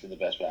he's actually the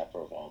best rapper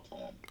of all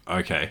time.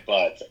 Okay.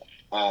 But,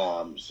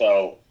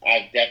 so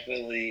I've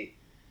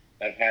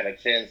had a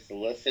chance to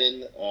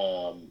listen.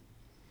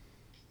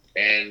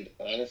 And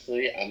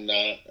honestly, I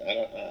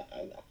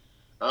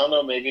don't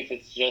know, maybe if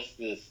it's just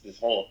this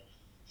whole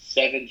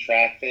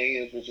 7-track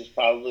thing, which is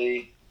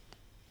probably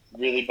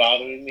really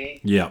bothering me.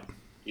 Yeah.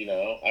 You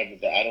know, I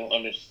don't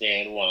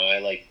understand why,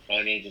 like,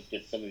 Kanye just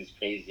gets some of these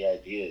crazy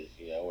ideas,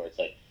 you know, where it's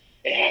like,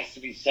 it has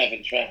to be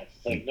 7 tracks.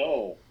 It's like,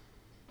 no,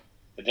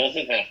 it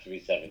doesn't have to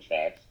be 7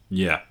 tracks.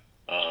 Yeah.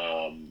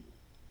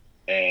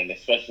 and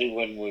especially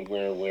when we're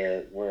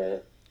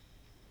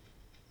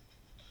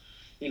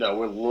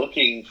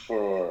looking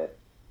for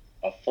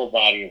a full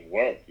body of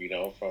work,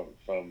 from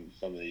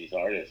some of these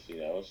artists,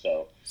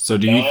 So So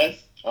to be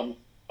honest, I'm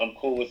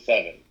cool with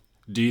 7.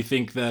 do you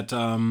think that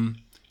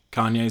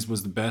Kanye's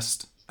was the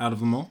best out of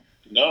them all?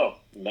 No.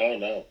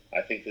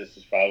 I think this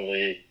is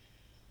probably.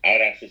 I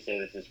would actually say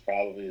this is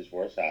probably his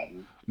worst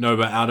album. No,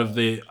 but out of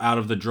the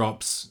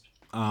drops.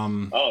 Oh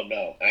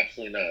no,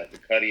 absolutely not. The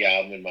Cudi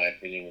album, in my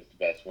opinion, was the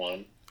best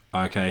one.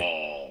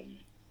 Okay.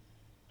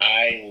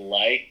 I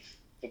liked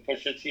the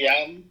Pusha T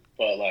album,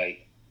 but I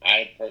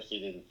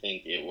personally didn't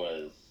think it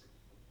was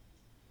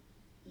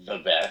the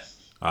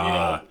best.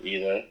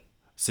 Either.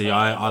 See,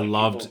 I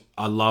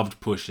loved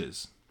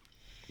Pushes.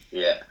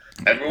 Yeah,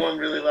 everyone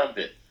really loved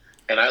it,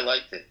 and I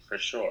liked it for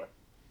sure.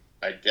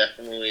 I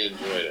definitely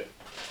enjoyed it,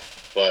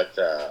 but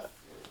I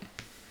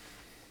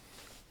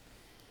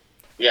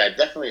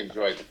definitely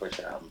enjoyed the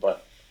Pusha album.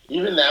 But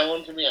even that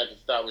one, to me, I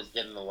just thought was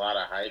getting a lot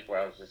of hype. Where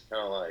I was just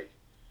kind of like,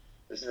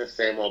 this is the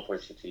same old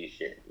Pusha T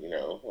shit,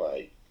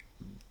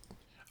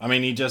 I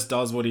mean, he just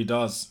does what he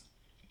does.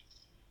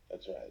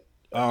 That's right.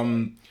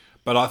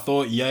 But I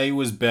thought Ye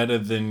was better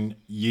than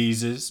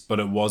Yeezus, but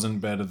it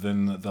wasn't better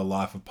than The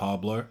Life of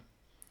Pablo.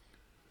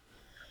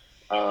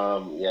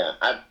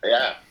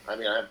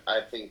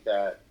 I think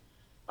that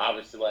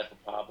obviously Life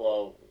of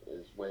Pablo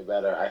is way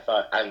better.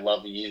 I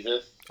love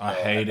Yeezus. I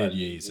hated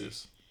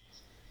Yeezus.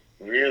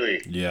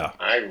 Really? Yeah.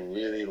 I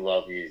really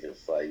love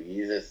Yeezus.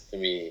 Yeezus to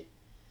me.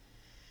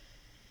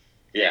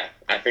 Yeah,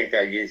 I think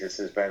that Yeezus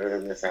is better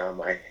than this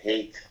album. I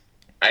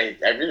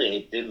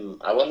really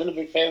I wasn't a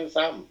big fan of this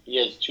album. He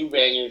has 2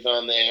 bangers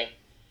on there.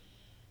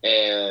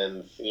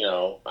 And,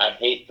 I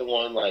hate the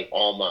one,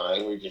 All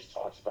Mine, where he just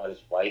talks about his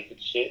wife and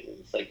shit. And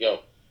it's yo,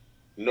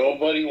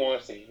 nobody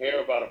wants to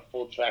hear about a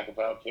full track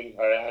about Kim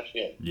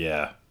Kardashian.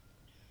 Yeah.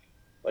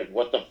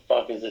 What the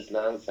fuck is this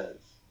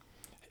nonsense?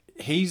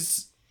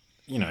 He's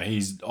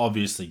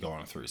obviously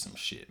going through some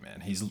shit,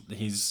 man.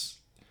 It's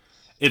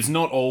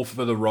not all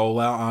for the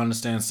rollout. I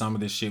understand some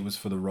of this shit was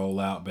for the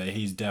rollout, but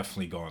he's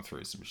definitely going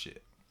through some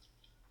shit.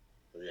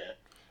 Yeah.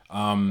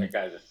 That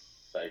guy's a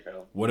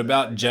psycho. What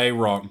about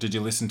J-Rock? Did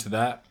you listen to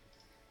that?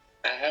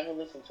 I haven't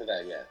listened to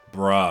that yet.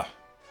 Bruh.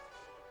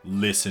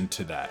 Listen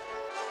to that.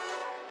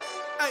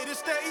 Hey,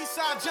 this that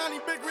Eastside Johnny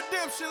Big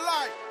Redemption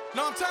like.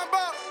 Know what I'm talking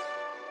about?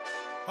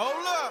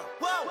 Hold up.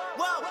 Whoa.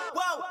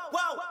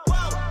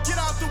 Get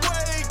out the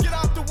way, get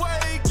out the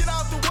way, get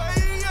out the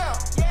way, yeah.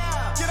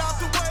 Get out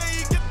the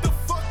way, get the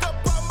fuck up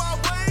out my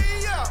way,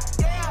 yeah.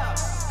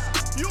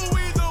 You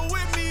either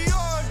with me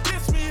or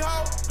against me,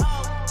 ho.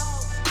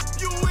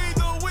 You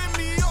either with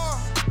me or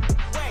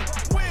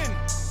win.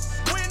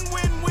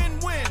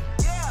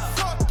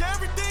 Fuck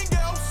everything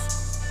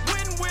else.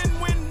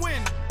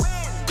 Win.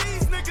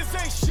 These niggas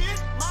ain't shit.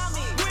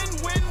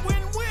 Win.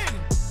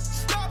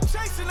 Stop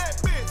chasing that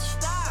bitch.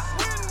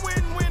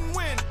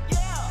 Win.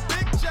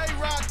 Big J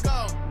Rock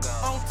go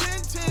on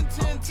 10.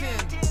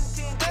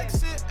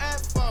 Exit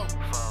at 4.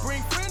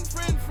 Bring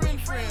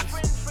friends.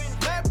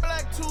 Let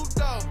Black 2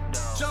 dope.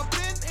 Jump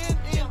in.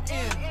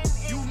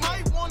 You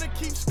might wanna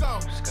keep score.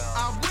 I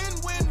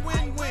win.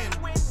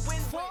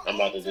 I'm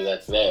about to do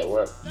that today at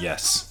work.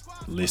 Yes.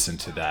 Listen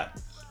to that.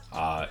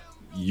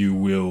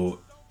 You'll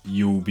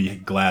be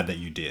glad that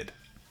you did.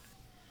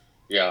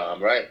 Yeah,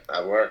 I'm right.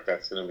 At work,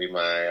 that's gonna be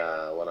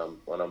my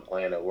when I'm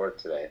playing at work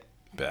today.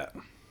 Bet.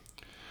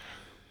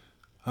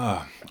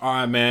 All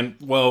right, man.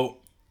 Well,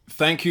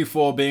 thank you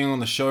for being on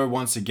the show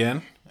once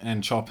again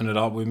and chopping it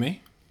up with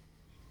me.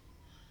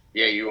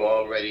 Yeah, you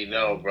already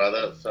know,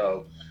 brother.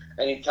 So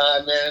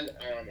anytime, man.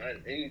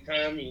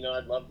 Anytime,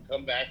 I'd love to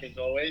come back as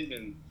always.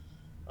 And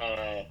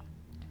I'm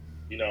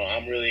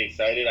really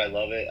excited. I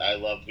love it. I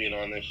love being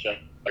on this show.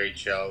 Great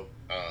show.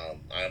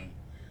 I'm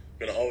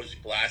gonna always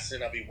blast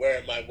it. I'll be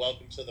wearing my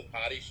Welcome to the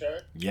Potty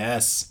shirt.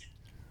 Yes.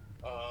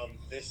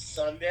 This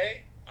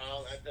Sunday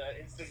at the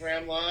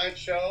Instagram Live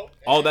show.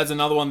 Oh, that's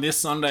another one this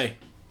Sunday.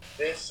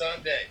 This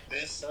Sunday.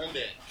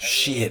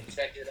 Shit.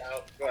 Check it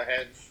out. Go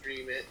ahead and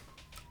stream it.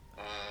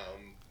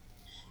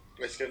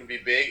 It's gonna be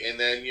big, and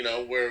then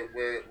we're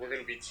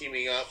gonna be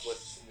teaming up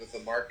with the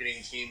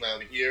marketing team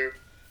out here.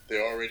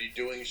 They're already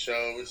doing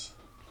shows,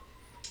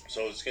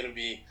 so it's gonna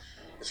be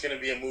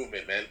a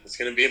movement, man. It's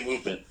gonna be a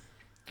movement.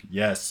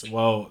 Yes.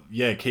 Well,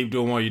 yeah. Keep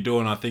doing what you're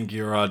doing. I think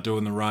you're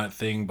doing the right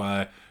thing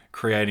by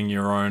creating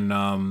your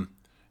own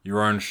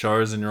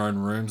shows in your own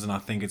rooms, and I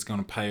think it's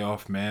gonna pay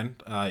off, man.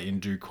 In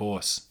due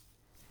course.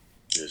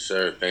 Yes,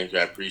 sir. Thank you.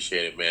 I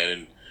appreciate it,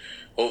 man.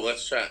 And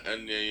let's try.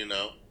 And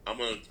I'm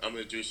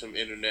gonna do some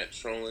internet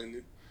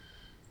trolling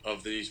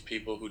of these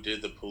people who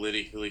did the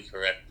politically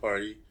correct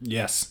party.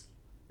 Yes.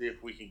 See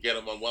if we can get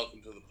them on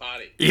Welcome to the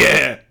Potty.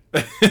 Yeah.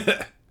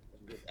 Just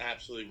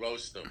absolutely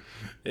roast them.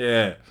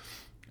 Yeah.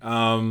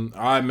 All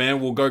right, man.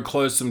 We'll go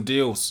close some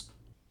deals.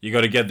 You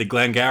got to get the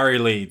Glengarry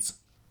leads.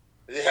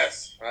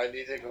 Yes, I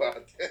need to go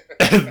out there.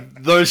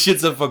 Those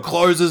shits are for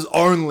closers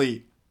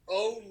only.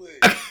 Only.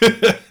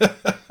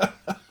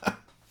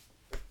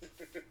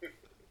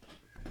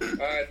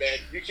 All right, man.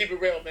 You keep Keep it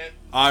real, man.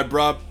 All right,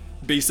 bruh.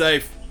 Be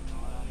safe.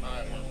 All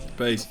right, man.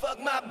 Peace. Fuck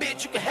my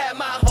bitch, you can have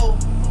my hoe.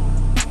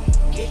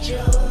 Get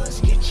yours,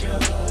 get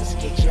yours,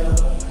 get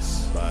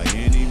yours. By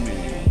any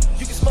means.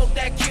 You can smoke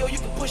that kill, you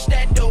can push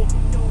that dope.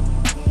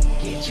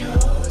 Get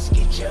yours,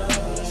 get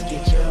yours,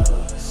 get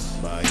yours.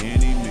 By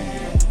any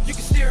means. You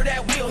can steer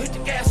that wheel, hit the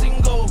gas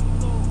and go.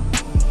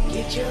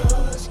 Get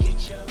yours,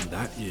 get yours.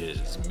 That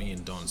is me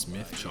and Don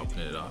Smith chopping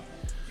it up.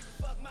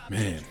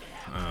 Man,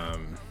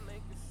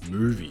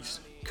 movies,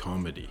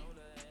 comedy,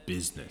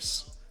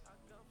 business,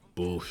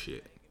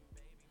 bullshit.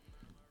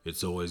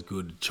 It's always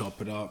good to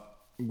chop it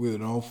up with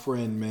an old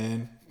friend,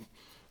 man.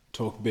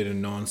 Talk a bit of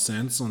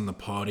nonsense on the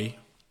potty.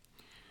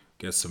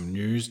 Get some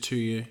news to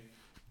you.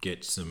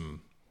 Get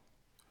some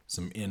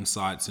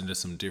insights into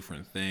some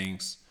different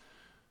things.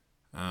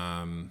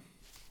 Yeah,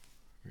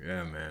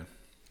 man.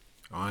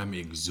 I'm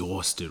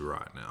exhausted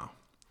right now.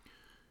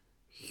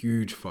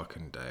 Huge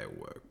fucking day at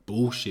work.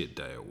 Bullshit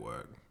day at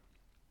work.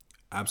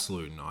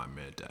 Absolute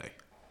nightmare day.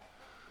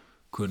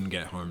 Couldn't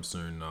get home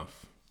soon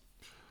enough.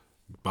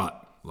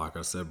 But, like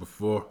I said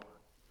before,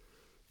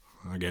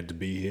 I get to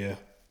be here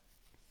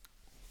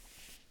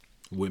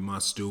with my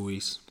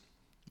stewies.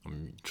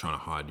 I'm trying to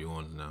hide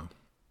yawns now.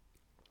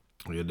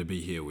 I get to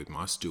be here with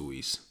my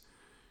stewies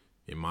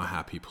in my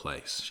happy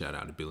place. Shout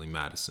out to Billy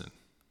Madison.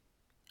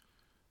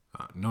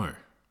 No.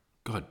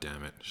 God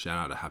damn it. Shout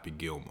out to Happy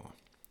Gilmore.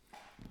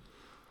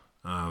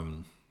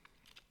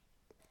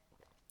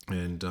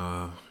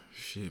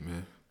 Shit,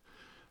 man.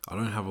 I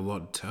don't have a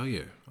lot to tell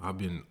you. I've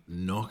been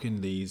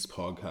knocking these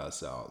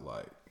podcasts out.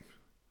 Like,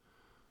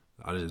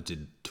 I just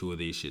did 2 of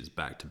these shits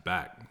back to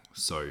back.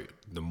 So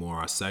the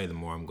more I say, the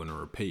more I'm going to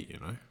repeat, you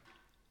know?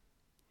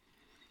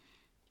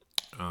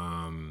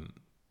 I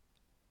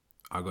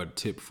got a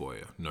tip for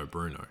you. No,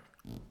 Bruno.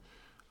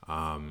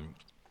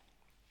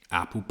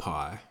 Apple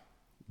pie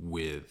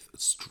with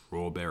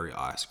strawberry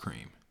ice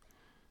cream.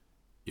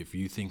 If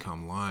you think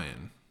I'm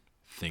lying,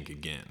 think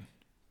again.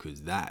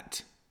 Because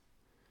that's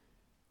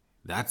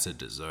a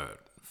dessert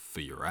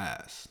for your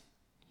ass.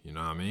 You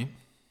know what I mean?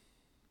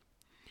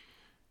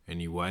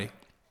 Anyway.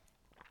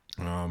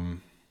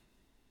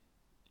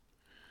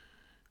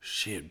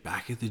 Shit,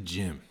 back at the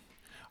gym.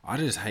 I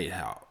just hate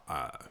how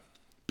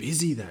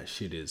busy that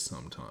shit is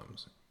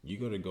sometimes. You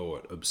gotta go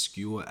at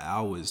obscure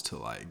hours to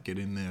like get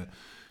in there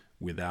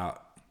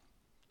without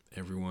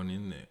everyone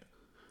in there.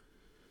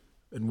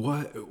 And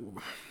why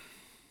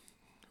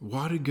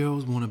do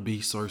girls want to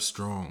be so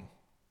strong?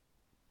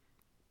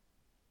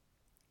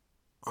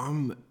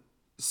 I'm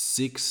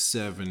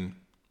 6'7",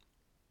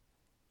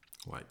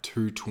 like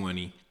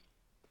 220,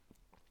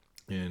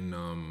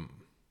 and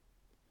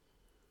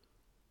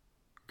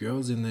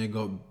girls in there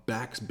got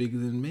backs bigger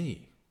than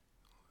me.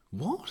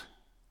 What?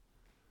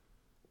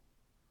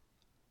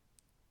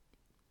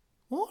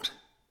 What?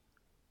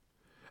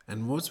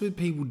 And what's with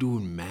people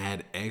doing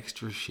mad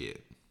extra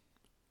shit?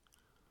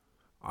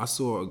 I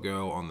saw a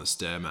girl on the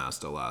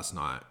Stairmaster last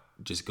night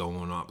just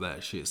going up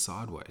that shit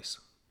sideways.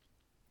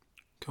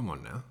 Come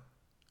on now.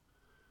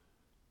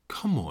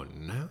 Come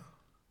on now.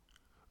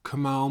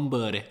 Come on,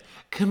 buddy.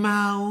 Come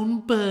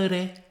on,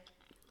 buddy.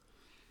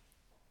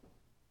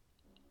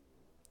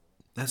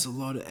 That's a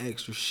lot of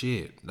extra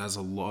shit. That's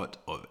a lot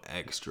of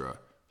extra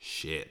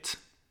shit.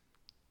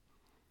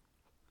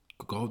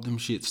 Got them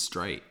shit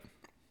straight.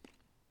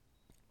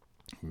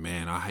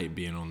 Man, I hate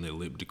being on the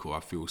elliptical. I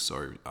feel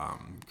so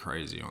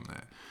crazy on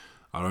that.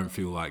 I don't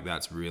feel like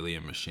that's really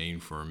a machine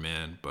for a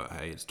man, but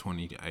hey, it's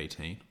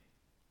 2018.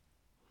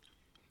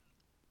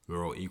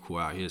 We're all equal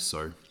out here,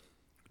 so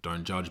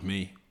don't judge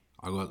me.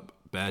 I got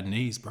bad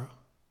knees, bro.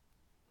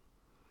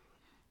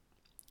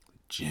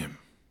 Gym.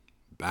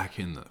 Back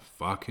in the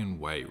fucking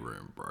weight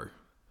room, bro.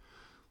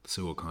 Let's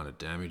see what kind of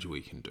damage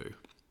we can do.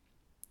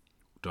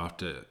 Do I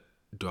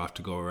have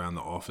to go around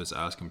the office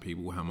asking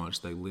people how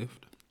much they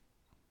lift?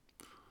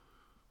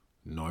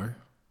 No.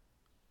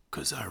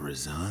 'Cause I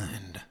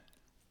resigned.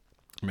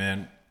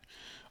 Man,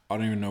 I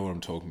don't even know what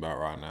I'm talking about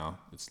right now.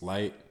 It's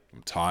late.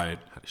 I'm tired.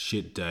 Had a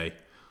shit day.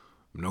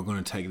 I'm not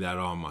going to take that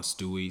on my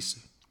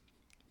stewies.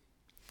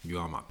 You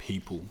are my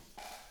people.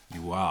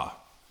 You are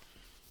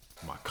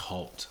my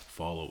cult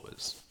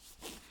followers.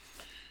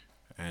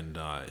 And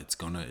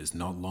it's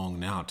not long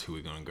now till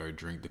we're going to go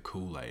drink the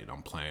Kool-Aid.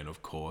 I'm playing,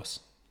 of course.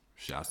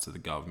 Shouts to the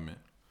government.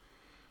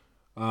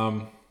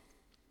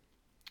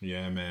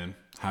 Yeah, man.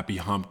 Happy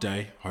hump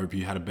day. Hope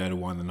you had a better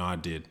one than I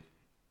did.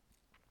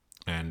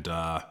 And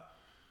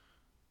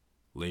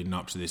leading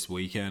up to this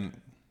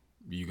weekend,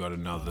 you got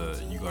another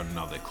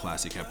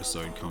classic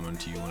episode coming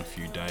to you in a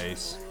few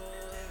days.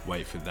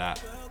 Wait for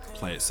that.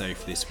 Play it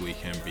safe this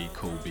weekend. Be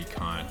cool, be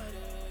kind.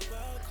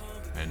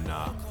 And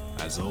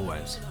as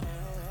always,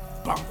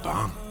 bang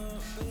bang.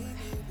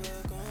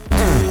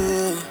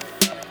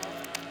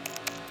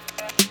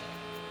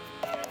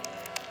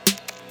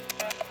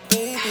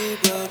 Baby,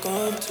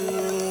 welcome to.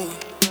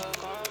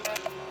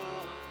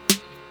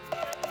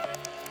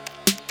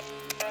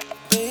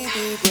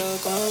 Baby,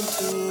 welcome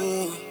to.